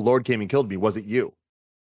just like, a lord came and killed me. Was it you?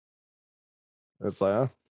 It's like,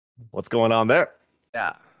 what's going on there?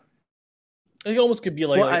 Yeah. It almost could be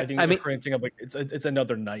like, I think you're printing up like it's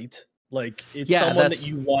another knight. Like it's someone that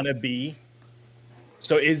you want to be.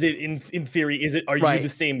 So is it in theory, are you the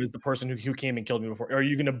same as the person who came and killed me before? Or are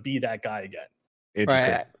you gonna be that guy again?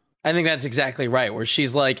 Interesting. Right. I think that's exactly right. Where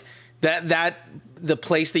she's like, that the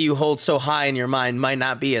place that you hold so high in your mind might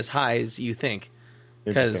not be as high as you think.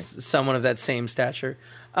 Because someone of that same stature.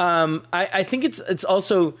 I think it's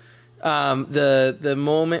also the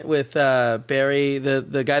moment with Barry,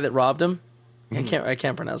 the guy that robbed him. I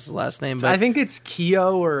can't pronounce his last name, but I think it's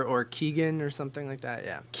Keo or Keegan or something like that.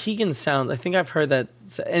 Yeah, Keegan sounds. I think I've heard that.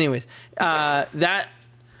 Anyways, that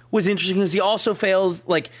was interesting because he also fails.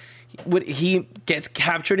 Like, he gets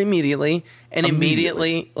captured immediately and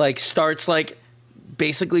immediately like starts like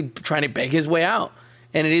basically trying to beg his way out,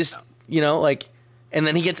 and it is like, and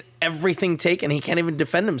then he gets everything taken. He can't even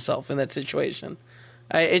defend himself in that situation.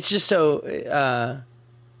 It's just so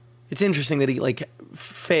it's interesting that he like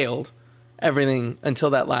failed everything until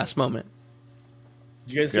that last moment.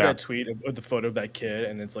 Did you guys see that tweet of the photo of that kid?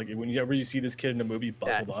 And it's like, whenever you see this kid in a movie,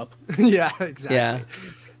 buckled up. Yeah, exactly. Yeah,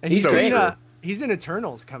 and he's great. He's in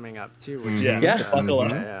Eternals coming up too. Which buckle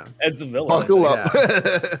up as the villain. Buckle up.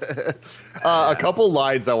 A couple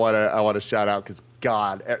lines I want to shout out, because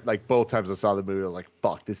God, like both times I saw the movie, I was like,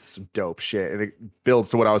 fuck, this is some dope shit. And it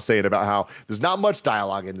builds to what I was saying about how there's not much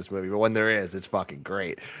dialogue in this movie, but when there is, it's fucking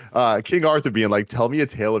great. King Arthur being like, tell me a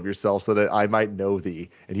tale of yourself so that I might know thee.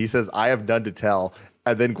 And he says, I have none to tell.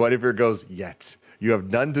 And then Guinevere goes, yet. You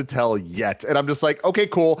have none to tell yet. And I'm just like, okay,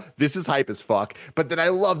 cool. This is hype as fuck. But then I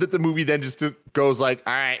love that the movie then just goes like,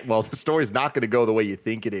 all right, well, the story's not going to go the way you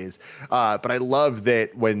think it is. But I love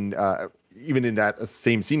that when even in that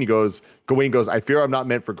same scene, Gawain goes, I fear I'm not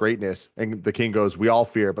meant for greatness. And the king goes, we all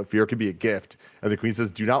fear, but fear can be a gift. And the queen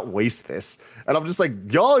says, do not waste this. And I'm just like,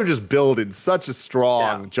 y'all are just building such a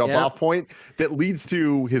strong jump off point that leads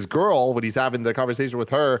to his girl when he's having the conversation with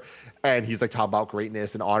her. And he's like talking about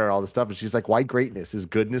greatness and honor and all this stuff. And she's like, why greatness? Is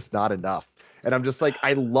goodness not enough? And I'm just like,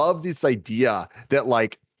 I love this idea that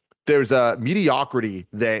like there's a mediocrity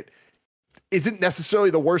that isn't necessarily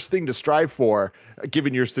the worst thing to strive for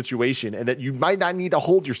given your situation, and that you might not need to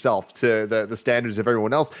hold yourself to the standards of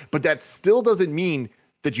everyone else, but that still doesn't mean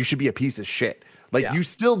that you should be a piece of shit. Like you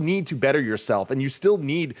still need to better yourself, and you still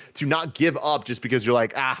need to not give up just because you're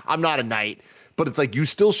like, I'm not a knight, but it's like you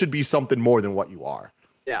still should be something more than what you are.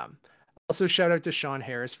 Yeah. Also, shout out to Sean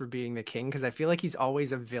Harris for being the king, because I feel like he's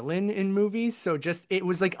always a villain in movies. So it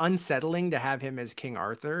was like unsettling to have him as King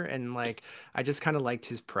Arthur, and like I just kind of liked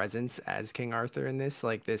his presence as King Arthur in this.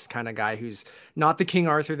 Like this kind of guy who's not the King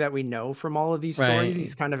Arthur that we know from all of these stories.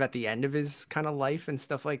 He's kind of at the end of his kind of life and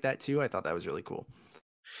stuff like that too. I thought that was really cool.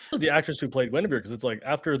 The actress who played Guinevere, because it's like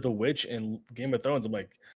after The Witch and Game of Thrones, I'm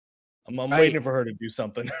like, I'm waiting for her to do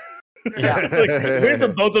something. Yeah, like, waiting for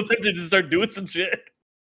both of them to just start doing some shit.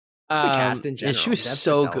 The cast in general. Yeah, she was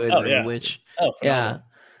so good in The Witch. Yeah.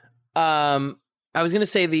 I was gonna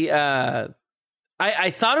say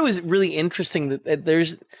I thought it was really interesting that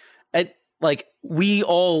there's like we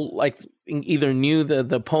all like either knew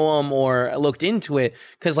the poem or looked into it,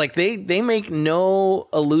 because like they make no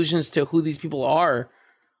allusions to who these people are.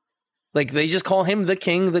 Like they just call him the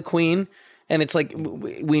king, the queen, and it's like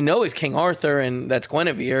we know it's King Arthur, and that's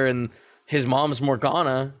Guinevere, and his mom's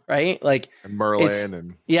Morgana, right? Like and Merlin,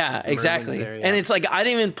 and exactly. There, yeah. And it's like I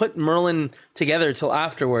didn't even put Merlin together till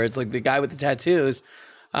afterwards, like the guy with the tattoos.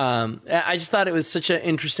 I just thought it was such an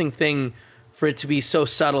interesting thing for it to be so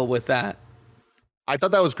subtle with that. I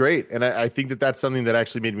thought that was great, and I think that that's something that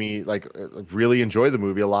actually made me like really enjoy the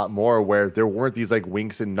movie a lot more, where there weren't these like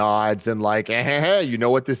winks and nods and like, you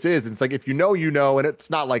know what this is. And it's like, if you know, and it's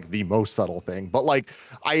not like the most subtle thing, but like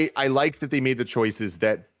I like that they made the choices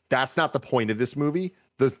that that's not the point of this movie.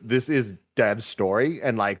 This is Dev's story,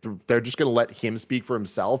 and like they're just gonna let him speak for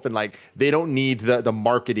himself, and like they don't need the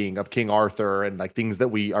marketing of King Arthur and like things that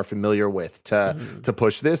we are familiar with to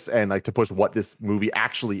push this, and like to push what this movie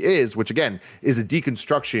actually is, which again is a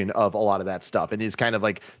deconstruction of a lot of that stuff, and is kind of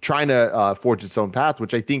like trying to forge its own path,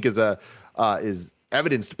 which I think is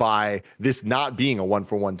evidenced by this not being a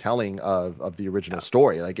one-for-one telling of the original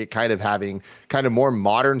story. Like it kind of having kind of more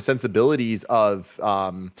modern sensibilities of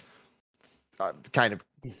kind of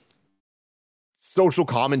social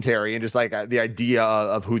commentary, and just like the idea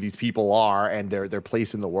of who these people are and their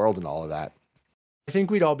place in the world and all of that. I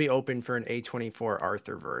think we'd all be open for an A24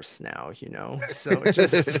 Arthurverse now, you know? So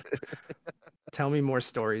just tell me more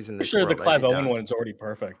stories in this Sure, the world. Clive Owen one's already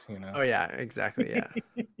perfect, you know? Oh, yeah, exactly,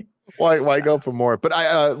 yeah. Why go for more?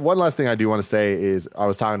 But one last thing I do want to say is I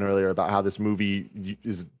was talking earlier about how this movie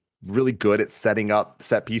is really good at setting up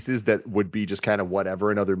set pieces that would be just kind of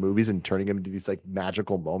whatever in other movies and turning them into these like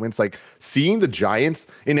magical moments. Like seeing the giants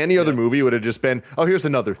in any other movie would have just been, oh, here's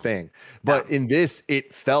another thing. But in this,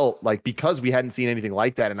 it felt like, because we hadn't seen anything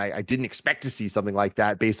like that, and I didn't expect to see something like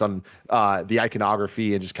that based on the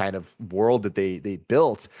iconography and just kind of world that they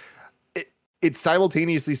built. It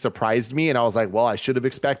simultaneously surprised me, and I was like, well, I should have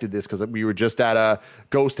expected this, because we were just at a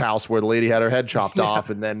ghost house where the lady had her head chopped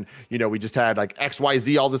off, and then, you know, we just had like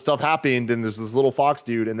XYZ, all this stuff happened, and there's this little fox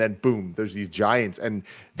dude, and then boom, there's these giants, and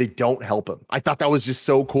they don't help him. I thought that was just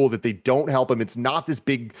so cool that they don't help him. It's not this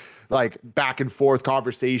big like back and forth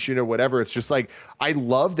conversation or whatever. It's just like, I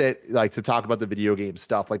love that, like, to talk about the video game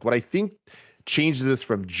stuff. Like what I think changes this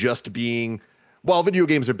from just being, well, video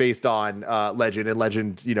games are based on Legend, and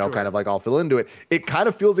Legend, you know, kind of like I'll fill into it. It kind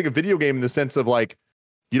of feels like a video game in the sense of like,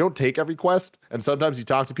 you don't take every quest, and sometimes you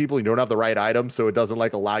talk to people, you don't have the right item, so it doesn't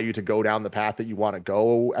like allow you to go down the path that you want to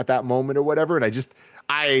go at that moment or whatever. And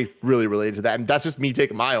I really related to that. And that's just me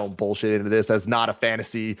taking my own bullshit into this as not a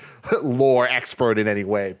fantasy lore expert in any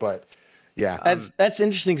way. But yeah, that's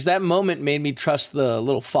interesting, because that moment made me trust the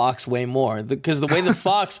little fox way more, because the way the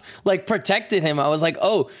fox like protected him, I was like,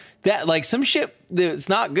 oh, that like some shit that's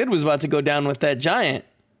not good was about to go down with that giant.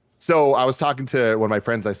 So I was talking to one of my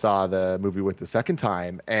friends I saw the movie with the second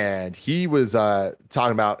time, and he was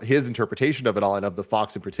talking about his interpretation of it all, and of the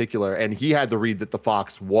fox in particular. And he had to read that the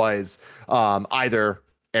fox was either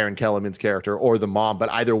Aaron Kellerman's character or the mom,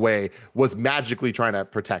 but either way was magically trying to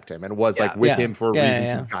protect him and was like with him for a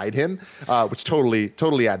reason to guide him, which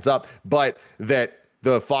totally adds up. But that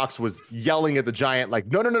the fox was yelling at the giant like,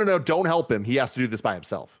 no, don't help him. He has to do this by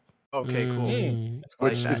himself. Okay, cool.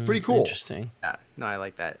 Which is pretty cool. Interesting. Yeah, no, I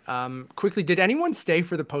like that. Quickly, did anyone stay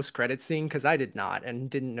for the post-credit scene? Because I did not, and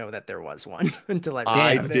didn't know that there was one until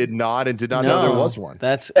I did not know there was one.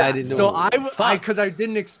 I didn't know. So I because I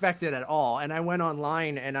didn't expect it at all, and I went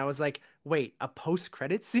online and I was like, wait, a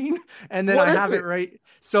post-credit scene? And then What I is have it? it right.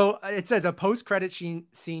 So it says a post-credit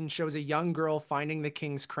scene shows a young girl finding the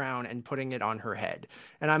king's crown and putting it on her head.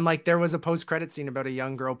 And I'm like, there was a post-credit scene about a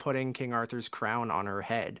young girl putting King Arthur's crown on her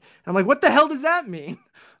head. And I'm like, what the hell does that mean?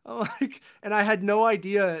 I'm like, and I had no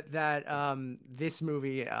idea that this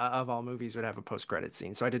movie of all movies would have a post-credit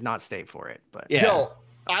scene. So I did not stay for it. But Yeah. Yo,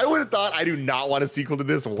 I would have thought I do not want a sequel to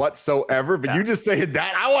this whatsoever, but you just saying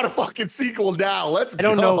that I want a fucking sequel now. Let's I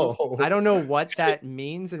don't go. know. I don't know what that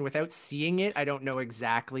means, and without seeing it, I don't know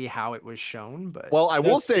exactly how it was shown. But Well, I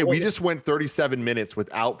will That's say we cool. just went 37 minutes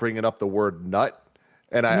without bringing up the word nut.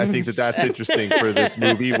 And I think that that's interesting for this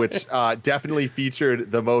movie, which definitely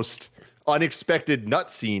featured the most unexpected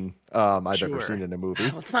nut scene I've ever Sure. seen in a movie.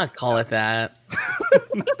 Let's not call it that.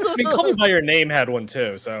 I mean, Call Me by Your Name had one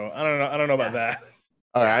too, so I don't know. I don't know about that.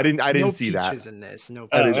 All right, I didn't no see that. peaches in this. No.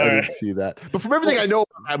 I Oh, didn't, I all didn't right. see that. But from everything I know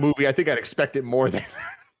about that movie, I think I'd expect it more than,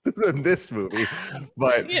 than this movie.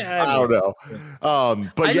 But Yeah, I don't know.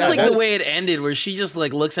 But I yeah, just like that's- the way it ended, where she just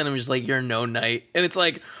like looks at him, just like, "You're no knight," and it's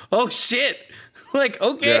like, "Oh shit!" Like,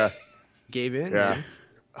 okay, yeah, Gave in. yeah. man.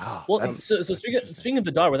 Oh, Well, that's- so speaking of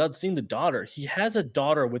the daughter, without seeing the daughter, he has a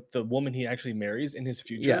daughter with the woman he actually marries in his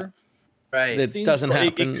future. Right. that Seems doesn't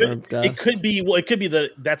like happen. It could be. Well, it could be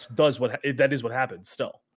that is what happens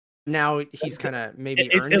still. Now he's kind of maybe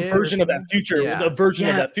It's earned a it or version of that something? future, Yeah. a version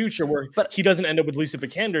of Yeah. that future where But- he doesn't end up with Lisa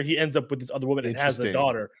Vikander. He ends up with this other woman and has a Interesting.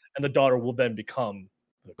 daughter, and the daughter will then become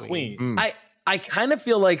the queen. Mm. I kind of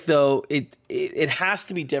feel like though it has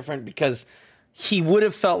to be different because he would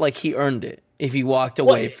have felt like he earned it if he walked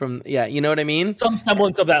away Well, from you know what I mean? Some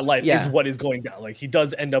semblance of that life Yeah. is what is going down. Like he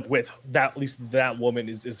does end up with that. At least that woman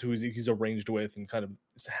is who he's arranged with, and kind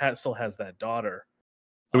of still has that daughter.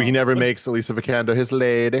 So he never but- makes Elisa Vikander his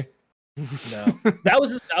lady. No, that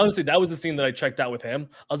was honestly that was the scene that I checked out with him.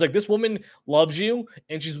 I was like, this woman loves you,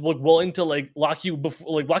 and she's like willing to like lock you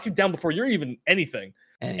down before you're even anything,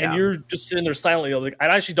 and you're just sitting there silently. Like, I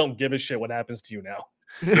actually don't give a shit what happens to you now.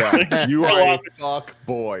 Yeah, you Go are a off. fuck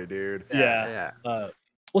boy, dude. Yeah. Yeah.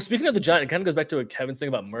 Well, speaking of the giant, it kind of goes back to Kevin's thing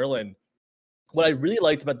about Merlin. What I really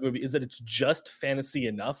liked about the movie is that it's just fantasy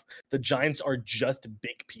enough. The giants are just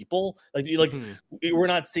big people. Mhm. We're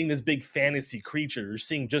not seeing this big fantasy creature. You're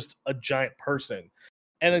seeing just a giant person.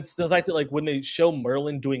 And it's the fact that like when they show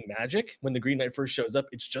Merlin doing magic, when the Green Knight first shows up,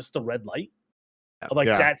 it's just the red light. Like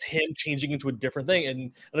Yeah. that's him changing into a different thing. And I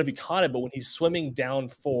don't know if you caught it, but when he's swimming down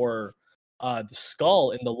for the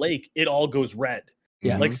skull in the lake, it all goes red.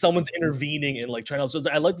 Yeah. Like someone's intervening and like trying to. So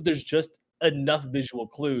I like that there's just enough visual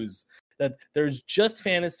clues that there's just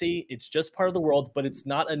fantasy. It's just part of the world, but it's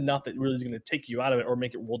not enough that really is going to take you out of it or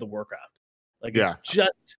make it World of Warcraft. Like Yeah.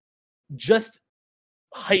 it's just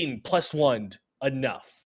heightened +1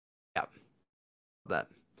 enough. That.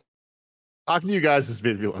 Talking to you guys has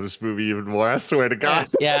made me love this movie even more. I swear to God.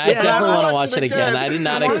 Yeah, I Yeah, definitely I want to watch watch it it again. again. I did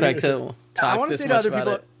not I wanna- expect to I talk want to this say to much other about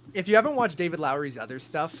people, it. if you haven't watched David Lowery's other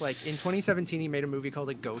stuff, like in 2017, he made a movie called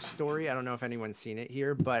A Ghost Story. I don't know if anyone's seen it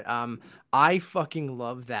here, but I fucking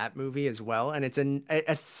love that movie as well. And it's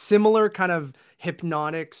a similar kind of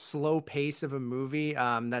hypnotic, slow pace of a movie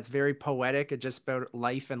that's very poetic. It's just about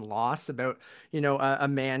life and loss, about, you know, a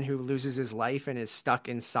man who loses his life and is stuck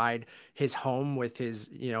inside his home with his,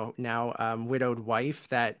 you know, now widowed wife,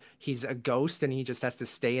 that he's a ghost and he just has to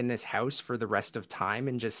stay in this house for the rest of time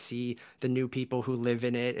and just see the new people who live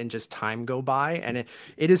in it and just time go by. And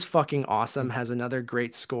it is fucking awesome. Has another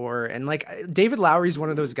great score. And like David Lowery's one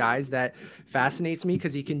of those guys that fascinates me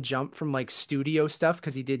because he can jump from like studio stuff,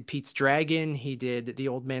 because he did Pete's Dragon, he did The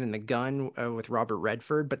Old Man and the Gun with Robert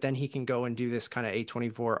Redford, but then he can go and do this kind of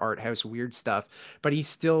A24 art house weird stuff. But he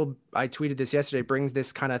still, I tweeted this yesterday, brings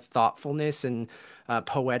this kind of thoughtfulness and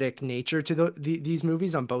poetic nature to these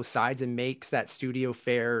movies on both sides, and makes that studio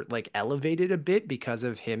fare like elevated a bit because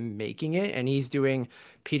of him making it. And he's doing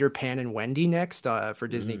Peter Pan and Wendy next for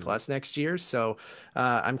Disney Plus next year. So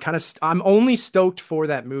I'm only stoked for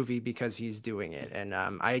that movie because he's doing it. And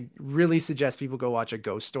I really suggest people go watch A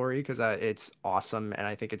Ghost Story because it's awesome. And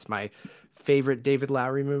I think it's my favorite David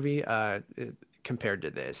Lowery movie compared to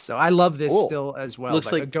this. So I love this Cool. still as well. Looks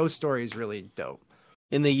but like- A Ghost Story is really dope.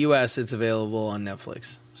 In the U.S., it's available on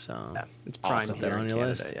Netflix. So Yeah, it's Prime Awesome. here That on in your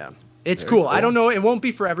Canada, list? yeah. It's Very cool. I cool. don't know. It won't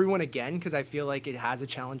be for everyone again because I feel like it has a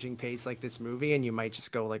challenging pace like this movie, and you might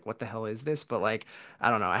just go like, "What the hell is this?" But like, I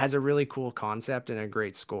don't know. It has a really cool concept and a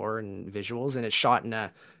great score and visuals, and it's shot in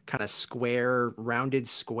a kind of square, rounded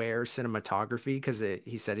square cinematography because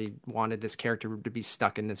he said he wanted this character to be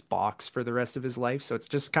stuck in this box for the rest of his life. So it's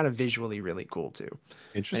just kind of visually really cool too.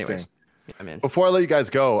 Interesting. Anyways. Yeah, man. Before I let you guys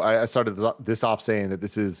go, I started this off saying that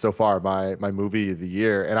this is so far my movie of the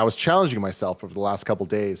year, and I was challenging myself over the last couple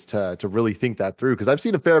days to really think that through, because I've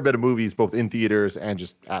seen a fair bit of movies both in theaters and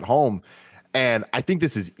just at home, and I think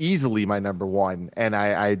this is easily my number one. And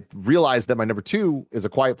I realized that my number two is A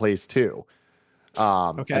Quiet Place 2.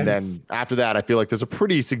 Okay. And then after that, I feel like there's a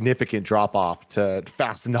pretty significant drop off to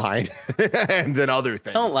Fast 9 and then other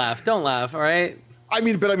things. Don't laugh. All right. I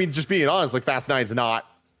mean, just being honest, like Fast 9's not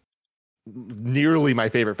nearly my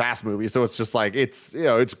favorite Fast movie. So it's just like, it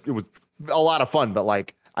was a lot of fun, but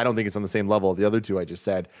like, I don't think it's on the same level of the other two I just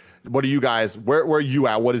said. What are you guys, where are you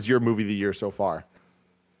at? What is your movie of the year so far?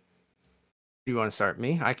 Do you want to start?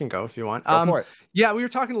 Me? I can go if you want. Go for it. Yeah, we were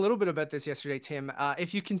talking a little bit about this yesterday, Tim.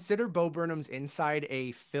 If you consider Bo Burnham's Inside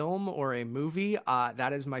a film or a movie,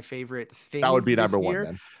 that is my favorite thing. That would be this number year.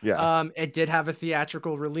 one then. Yeah. It did have a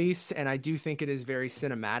theatrical release, and I do think it is very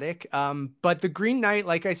cinematic. But The Green Knight,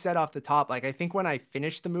 like I said off the top, like I think when I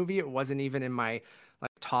finished the movie, it wasn't even in my like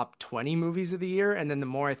top 20 movies of the year. And then the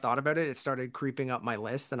more I thought about it, it started creeping up my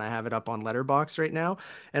list, and I have it up on Letterboxd right now.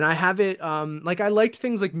 And I have it, like I liked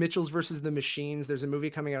things like Mitchell's versus the Machines. There's a movie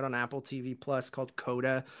coming out on Apple TV Plus called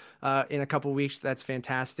Coda in a couple weeks. That's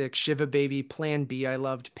fantastic. Shiva Baby, Plan B, I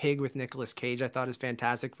loved. Pig with Nicolas Cage, I thought is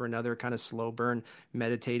fantastic for another kind of slow burn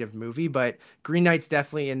meditative movie. But Green Knight's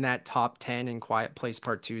definitely in that top 10, and Quiet Place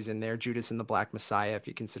Part 2 is in there. Judas and the Black Messiah, if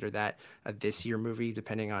you consider that a this year movie,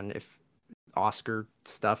 depending on if Oscar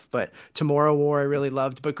stuff. But Tomorrow War I really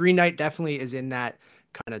loved, but Green Knight definitely is in that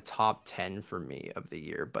kind of top 10 for me of the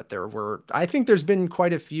year. But I think there's been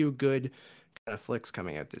quite a few good kind of flicks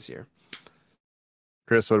coming out this year.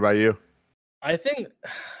 Chris, what about you? I think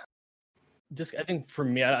for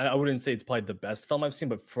me, I wouldn't say it's probably the best film I've seen,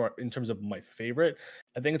 but in terms of my favorite,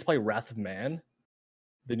 I think it's probably Wrath of Man,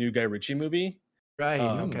 the new Guy Ritchie movie. Right.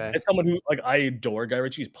 Okay. As someone who like I adore Guy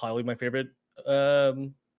Ritchie, he's probably my favorite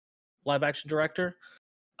live action director.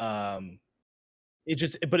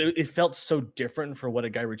 It felt so different for what a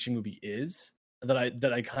Guy Ritchie movie is that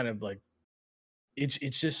I kind of like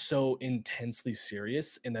it's just so intensely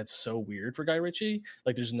serious, and that's so weird for Guy Ritchie.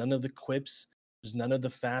 Like there's none of the quips, there's none of the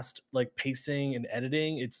fast like pacing and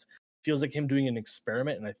editing. It feels like him doing an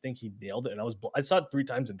experiment, and I think he nailed it. And I saw it 3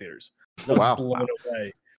 times in theaters. I was blown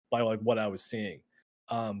away by like what I was seeing.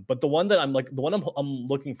 But the one I'm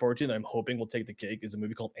looking forward to that I'm hoping will take the cake is a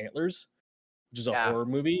movie called Antlers, which is a horror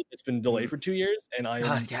movie. It's been delayed for 2 years, and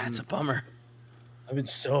it's a bummer. I've been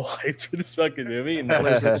so hyped for this fucking movie, and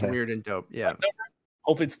it's weird and dope. Yeah.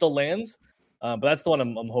 Hopefully it still lands. But that's the one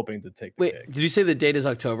I'm hoping to take the cake. Did you say the date is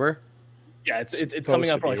October? Yeah, it's coming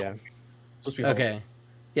out probably. Yeah. Supposed to be okay.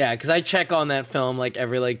 Yeah, because I check on that film like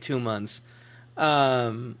every like 2 months.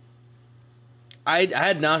 I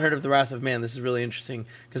had not heard of The Wrath of Man. This is really interesting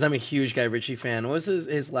because I'm a huge Guy Ritchie fan. What was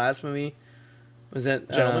his last movie? Was that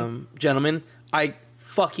Gentleman? I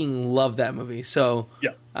fucking love that movie. So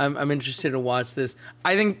yeah, I'm interested to watch this.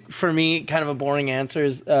 I think for me, kind of a boring answer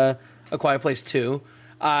is A Quiet Place 2.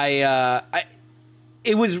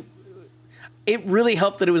 It really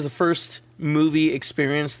helped that it was the first movie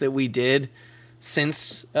experience that we did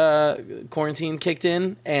since quarantine kicked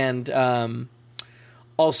in, and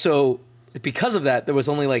also because of that, there was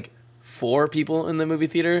only like 4 people in the movie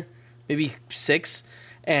theater, maybe 6,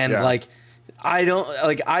 and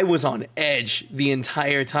I was on edge the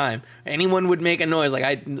entire time. Anyone would make a noise, like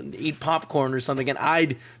I'd eat popcorn or something, and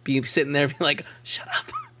I'd be sitting there, be like, "Shut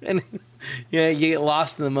up!" And yeah, you get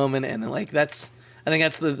lost in the moment, and like I think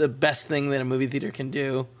that's the best thing that a movie theater can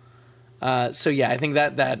do. So yeah, I think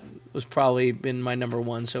that was probably been my number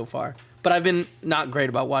one so far. But I've been not great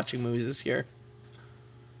about watching movies this year.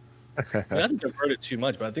 I don't think I've heard it too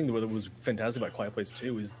much, but I think what was fantastic about Quiet Place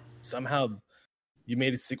 2 is somehow you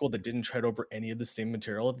made a sequel that didn't tread over any of the same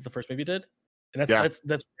material that the first movie did, and that's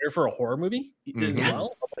rare for a horror movie as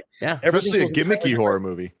well. Like, especially a gimmicky horror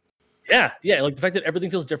movie. Yeah, like the fact that everything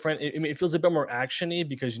feels different. It feels a bit more actiony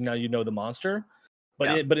because now you know the monster,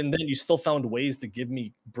 but then you still found ways to give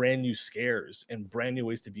me brand new scares and brand new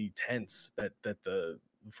ways to be tense that the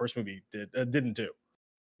first movie didn't do.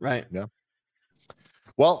 Right. Yeah.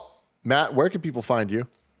 Well, Matt, where can people find you?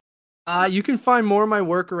 You can find more of my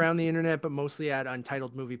work around the internet, but mostly at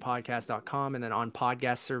untitledmoviepodcast.com. And then on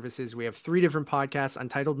podcast services, we have 3 different podcasts: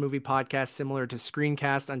 Untitled Movie Podcast, similar to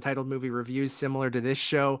Screencast; Untitled Movie Reviews, similar to this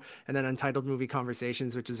show; and then Untitled Movie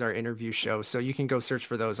Conversations, which is our interview show. So you can go search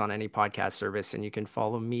for those on any podcast service, and you can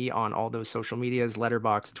follow me on all those social medias: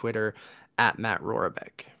 Letterboxd, Twitter, at Matt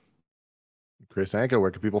Rorabeck. Chris Anka, where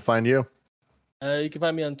can people find you? You can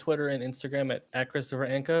find me on Twitter and Instagram at Christopher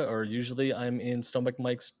Anka, or usually I'm in Stoneback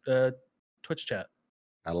Mike's Twitch chat.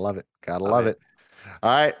 Gotta love it. All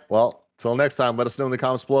right. Well, Till next time, let us know in the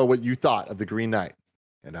comments below what you thought of The Green Knight.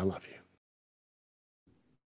 And I love you.